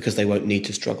struggle because they won't need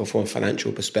to struggle from a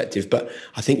financial perspective. But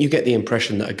I think you get the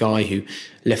impression that a guy who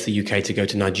left the UK to go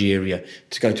to Nigeria,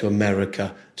 to go to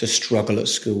America, to struggle at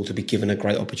school, to be given a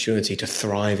great opportunity to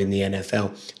thrive in the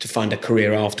NFL, to find a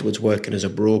career afterwards working as a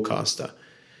broadcaster,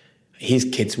 his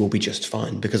kids will be just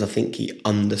fine, because I think he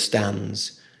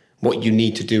understands what you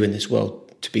need to do in this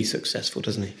world to be successful,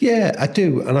 doesn't he? Yeah, I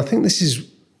do. And I think this is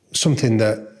something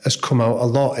that has come out a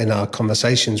lot in our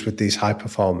conversations with these high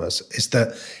performers, is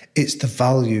that it's the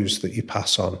values that you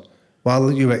pass on.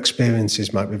 While your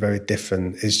experiences might be very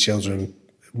different, his children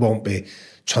won't be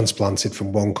transplanted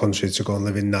from one country to go and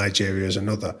live in Nigeria as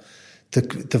another.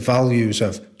 The values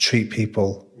of treat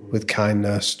people with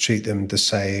kindness, treat them the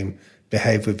same,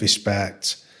 behave with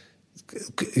respect,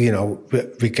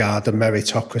 regard the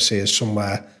meritocracy as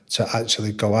somewhere to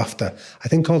actually go after. I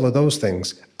think all of those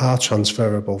things are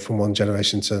transferable from one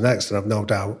generation to the next, and I've no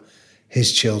doubt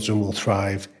his children will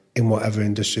thrive in whatever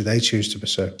industry they choose to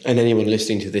pursue. And anyone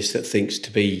listening to this that thinks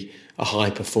to be a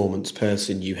high-performance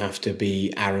person, you have to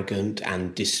be arrogant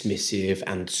and dismissive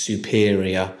and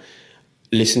superior,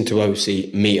 listen to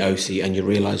Osi, meet Osi, and you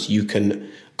realise you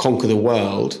can conquer the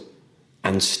world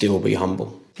and still be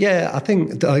humble. Yeah, I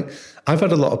think I've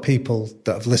had a lot of people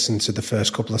that have listened to the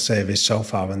first couple of series so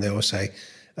far, and they always say,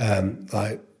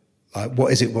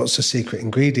 what is it? What's the secret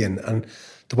ingredient? And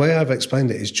the way I've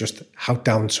explained it is just how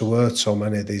down to earth so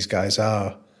many of these guys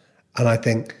are. And I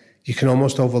think you can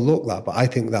almost overlook that, but I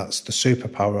think that's the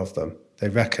superpower of them. They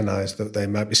recognise that they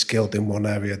might be skilled in one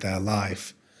area of their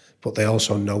life, but they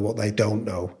also know what they don't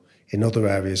know in other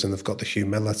areas, and they've got the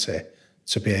humility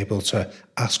to be able to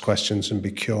ask questions and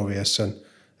be curious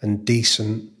and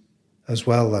decent as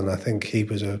well. And I think he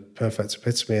was a perfect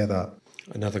epitome of that.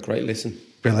 Another great listen.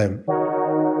 Brilliant.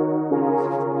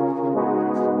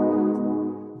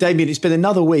 Damien, it's been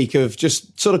another week of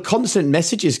just sort of constant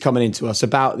messages coming into us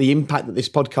about the impact that this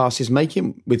podcast is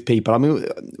making with people. I mean,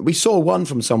 we saw one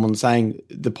from someone saying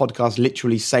the podcast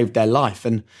literally saved their life.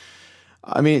 And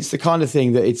I mean, it's the kind of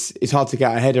thing that it's hard to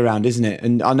get our head around, isn't it?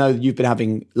 And I know you've been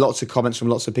having lots of comments from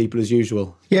lots of people as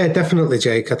usual. Yeah, definitely,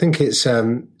 Jake. I think it's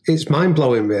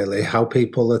mind-blowing, really, how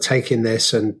people are taking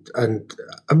this and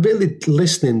really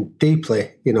listening deeply,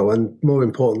 and more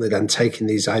importantly then taking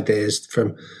these ideas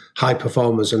from high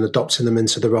performers and adopting them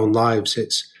into their own lives.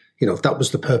 It's, that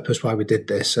was the purpose why we did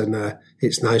this, and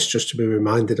it's nice just to be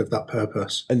reminded of that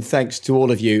purpose. And thanks to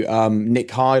all of you. Nick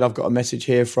Hyde, I've got a message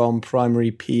here from Primary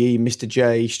PE, Mr.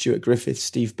 J, Stuart Griffith,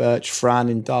 Steve Birch, Fran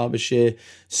in Derbyshire,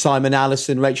 Simon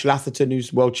Allison, Rachel Atherton,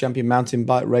 who's world champion mountain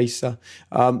bike racer.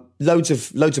 Loads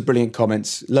of brilliant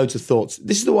comments, loads of thoughts.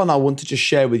 This is the one I want to just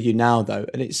share with you now, though,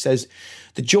 and it says,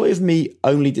 the joy of me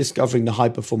only discovering the High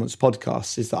Performance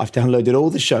podcast is that I've downloaded all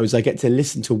the shows I get to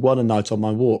listen to one a night on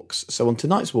my walks. So on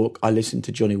tonight's walk, I listened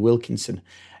to Johnny Wilkinson.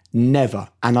 Never,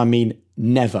 and I mean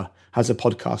never, has a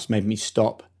podcast made me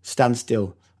stop stand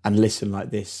still and listen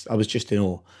like this. I was just in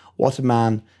awe. What a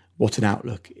man, what an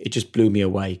outlook. It just blew me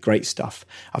away. Great stuff.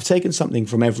 I've taken something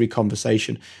from every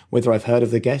conversation, whether I've heard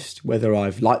of the guest, whether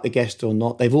I've liked the guest or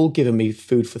not. They've all given me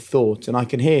food for thought, and I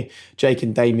can hear Jake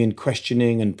and Damien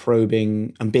questioning and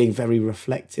probing and being very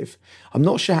reflective. I'm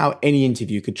not sure how any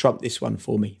interview could trump this one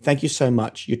for me. Thank you so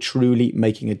much. You're truly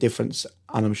making a difference,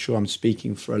 and I'm sure I'm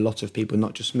speaking for a lot of people,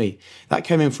 not just me. That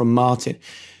came in from Martin.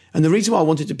 And the reason why I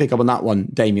wanted to pick up on that one,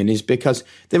 Damien, is because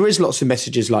there is lots of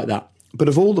messages like that. But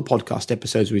of all the podcast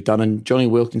episodes we've done, and Johnny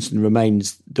Wilkinson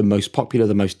remains the most popular,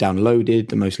 the most downloaded,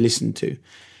 the most listened to,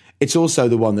 it's also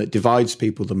the one that divides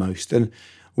people the most. And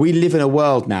we live in a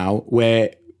world now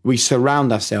where we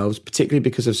surround ourselves, particularly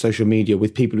because of social media,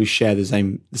 with people who share the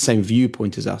same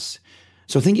viewpoint as us.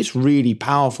 So I think it's really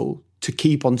powerful to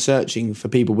keep on searching for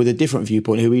people with a different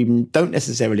viewpoint who we even don't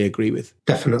necessarily agree with.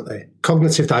 Definitely.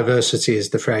 Cognitive diversity is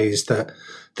the phrase that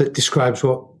describes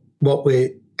what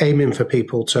we're aiming for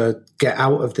people to get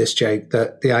out of this, Jake,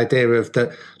 that the idea of that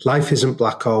life isn't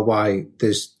black or white,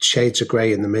 there's shades of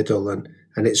grey in the middle, and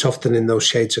it's often in those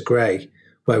shades of grey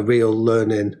where real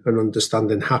learning and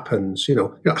understanding happens. You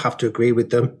don't have to agree with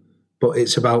them, but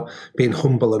it's about being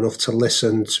humble enough to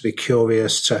listen, to be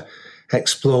curious, to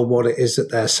explore what it is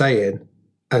that they're saying,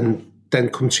 and then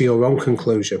come to your own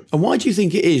conclusion. And why do you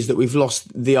think it is that we've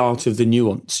lost the art of the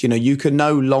nuance? You can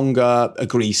no longer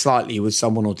agree slightly with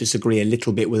someone or disagree a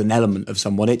little bit with an element of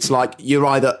someone. It's like you're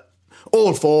either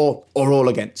all for or all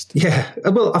against. Yeah,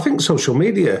 well, I think social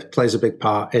media plays a big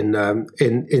part in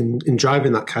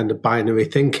driving that kind of binary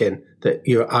thinking, that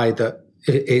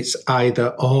it's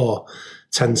either or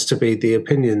tends to be the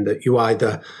opinion that you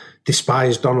either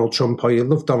despise Donald Trump or you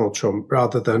love Donald Trump,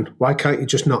 rather than why can't you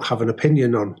just not have an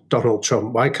opinion on Donald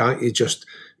Trump? Why can't you just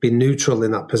be neutral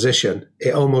in that position?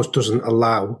 It almost doesn't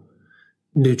allow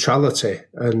neutrality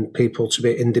and people to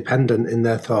be independent in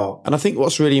their thought. And I think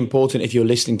what's really important, if you're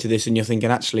listening to this and you're thinking,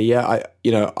 actually,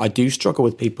 I do struggle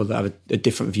with people that have a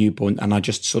different viewpoint, and I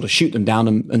just sort of shoot them down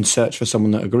and search for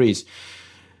someone that agrees.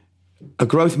 A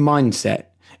growth mindset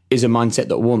is a mindset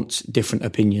that wants different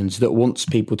opinions, that wants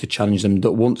people to challenge them,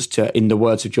 that wants to, in the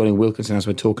words of Johnny Wilkinson, as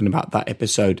we're talking about that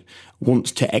episode,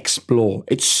 wants to explore.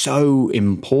 It's so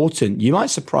important. You might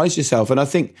surprise yourself. And I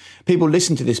think people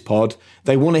listen to this pod,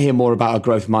 they want to hear more about a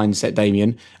growth mindset,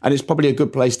 Damien, and it's probably a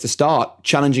good place to start,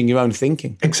 challenging your own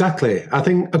thinking. Exactly. I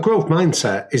think a growth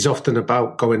mindset is often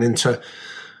about going into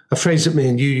a phrase that me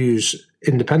and you use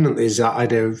independently, is that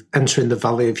idea of entering the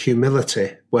valley of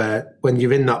humility, where when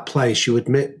you're in that place, you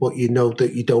admit what you know,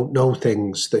 that you don't know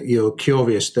things, that you're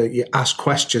curious, that you ask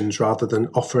questions rather than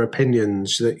offer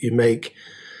opinions, that you make,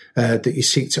 that you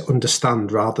seek to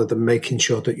understand rather than making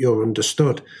sure that you're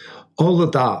understood. All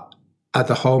of that are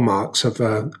the hallmarks of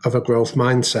a growth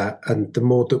mindset. And the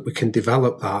more that we can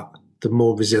develop that, the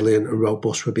more resilient and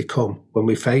robust we become when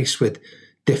we face with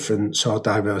difference or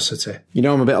diversity.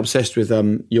 I'm a bit obsessed with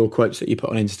your quotes that you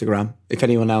put on Instagram. If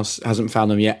anyone else hasn't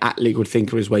found them yet,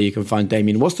 @LiquidThinker is where you can find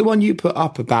Damien. What's the one you put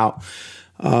up about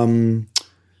an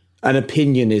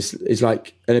opinion is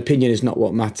like, an opinion is not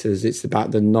what matters, it's about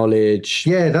the knowledge.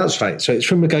 Yeah, that's right. So it's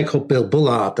from a guy called Bill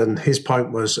Bullard, and his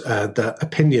point was that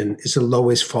opinion is the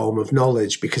lowest form of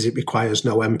knowledge because it requires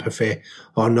no empathy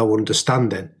or no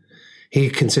understanding. He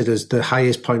considers the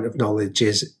highest point of knowledge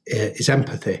is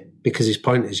empathy, because his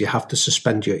point is you have to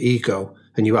suspend your ego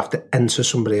and you have to enter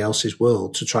somebody else's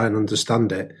world to try and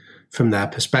understand it from their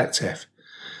perspective.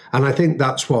 And I think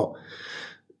that's what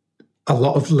a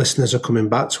lot of listeners are coming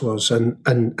back to us and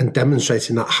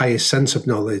demonstrating that highest sense of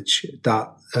knowledge,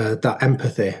 that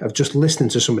empathy of just listening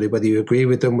to somebody, whether you agree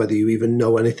with them, whether you even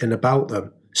know anything about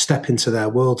them. Step into their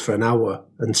world for an hour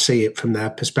and see it from their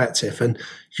perspective, and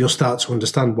you'll start to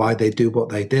understand why they do what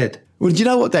they did. Well, do you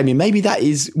know what, Damien? Maybe that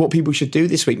is what people should do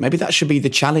this week. Maybe that should be the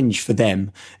challenge for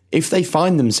them. If they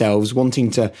find themselves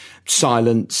wanting to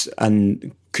silence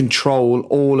and control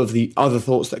all of the other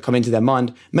thoughts that come into their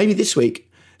mind, maybe this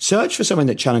week, search for something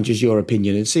that challenges your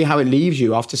opinion and see how it leaves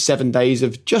you after 7 days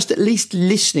of just at least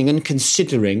listening and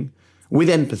considering with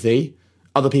empathy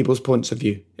other people's points of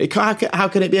view. How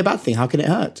can it be a bad thing? How can it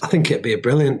hurt? I think it'd be a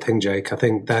brilliant thing, Jake. I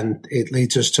think then it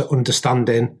leads us to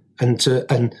understanding and to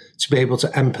be able to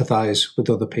empathise with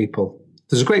other people.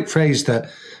 There's a great phrase that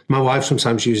my wife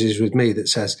sometimes uses with me that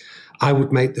says, I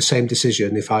would make the same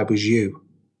decision if I was you.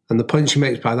 And the point she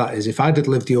makes by that is, if I'd had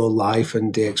lived your life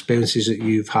and the experiences that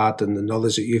you've had and the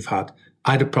knowledge that you've had,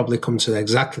 I'd have probably come to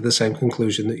exactly the same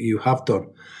conclusion that you have done.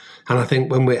 And I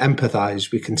think when we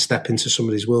empathise, we can step into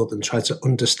somebody's world and try to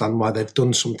understand why they've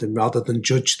done something rather than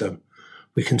judge them.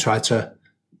 We can try to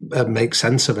make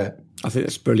sense of it. I think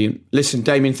that's brilliant. Listen,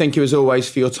 Damien, thank you as always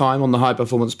for your time on the High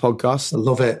Performance Podcast. I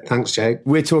love it. Thanks, Jake.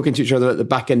 We're talking to each other at the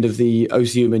back end of the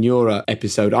Osi Umenyiora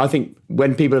episode. I think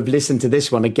when people have listened to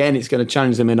this one, again, it's going to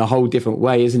challenge them in a whole different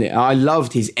way, isn't it? I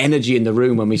loved his energy in the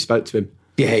room when we spoke to him.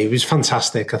 Yeah, he was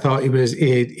fantastic. I thought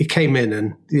he came in,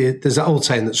 and there's that old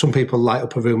saying that some people light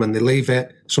up a room when they leave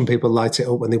it, some people light it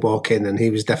up when they walk in, and he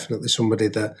was definitely somebody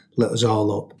that lit us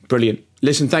all up. Brilliant.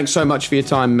 Listen, thanks so much for your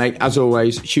time, mate. As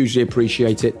always, hugely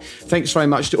appreciate it. Thanks very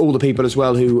much to all the people as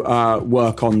well who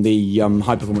work on the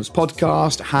High Performance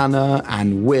Podcast, Hannah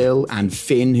and Will and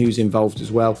Finn, who's involved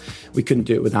as well. We couldn't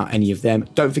do it without any of them.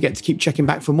 Don't forget to keep checking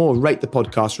back for more. Rate the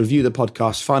podcast, review the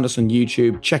podcast, find us on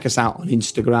YouTube, check us out on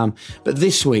Instagram. But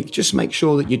this week, just make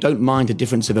sure that you don't mind a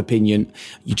difference of opinion.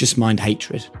 You just mind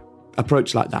hatred.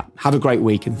 Approach like that. Have a great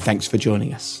week, and thanks for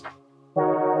joining us.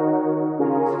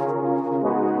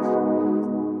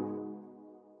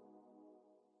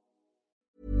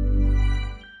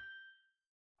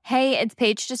 Hey, it's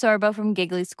Paige DeSorbo from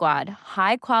Giggly Squad.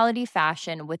 High quality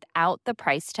fashion without the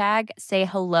price tag. Say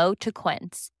hello to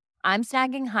Quince. I'm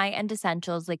snagging high-end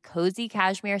essentials like cozy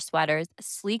cashmere sweaters,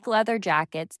 sleek leather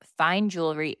jackets, fine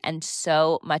jewelry, and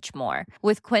so much more.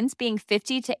 With Quince being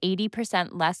 50 to 80%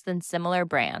 less than similar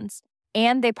brands.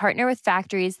 And they partner with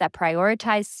factories that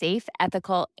prioritize safe,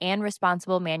 ethical, and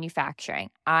responsible manufacturing.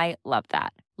 I love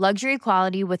that. Luxury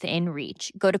quality within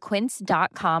reach. Go to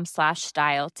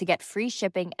quince.com/style to get free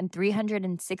shipping and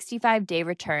 365-day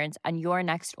returns on your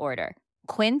next order.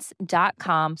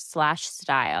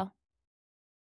 Quince.com/style.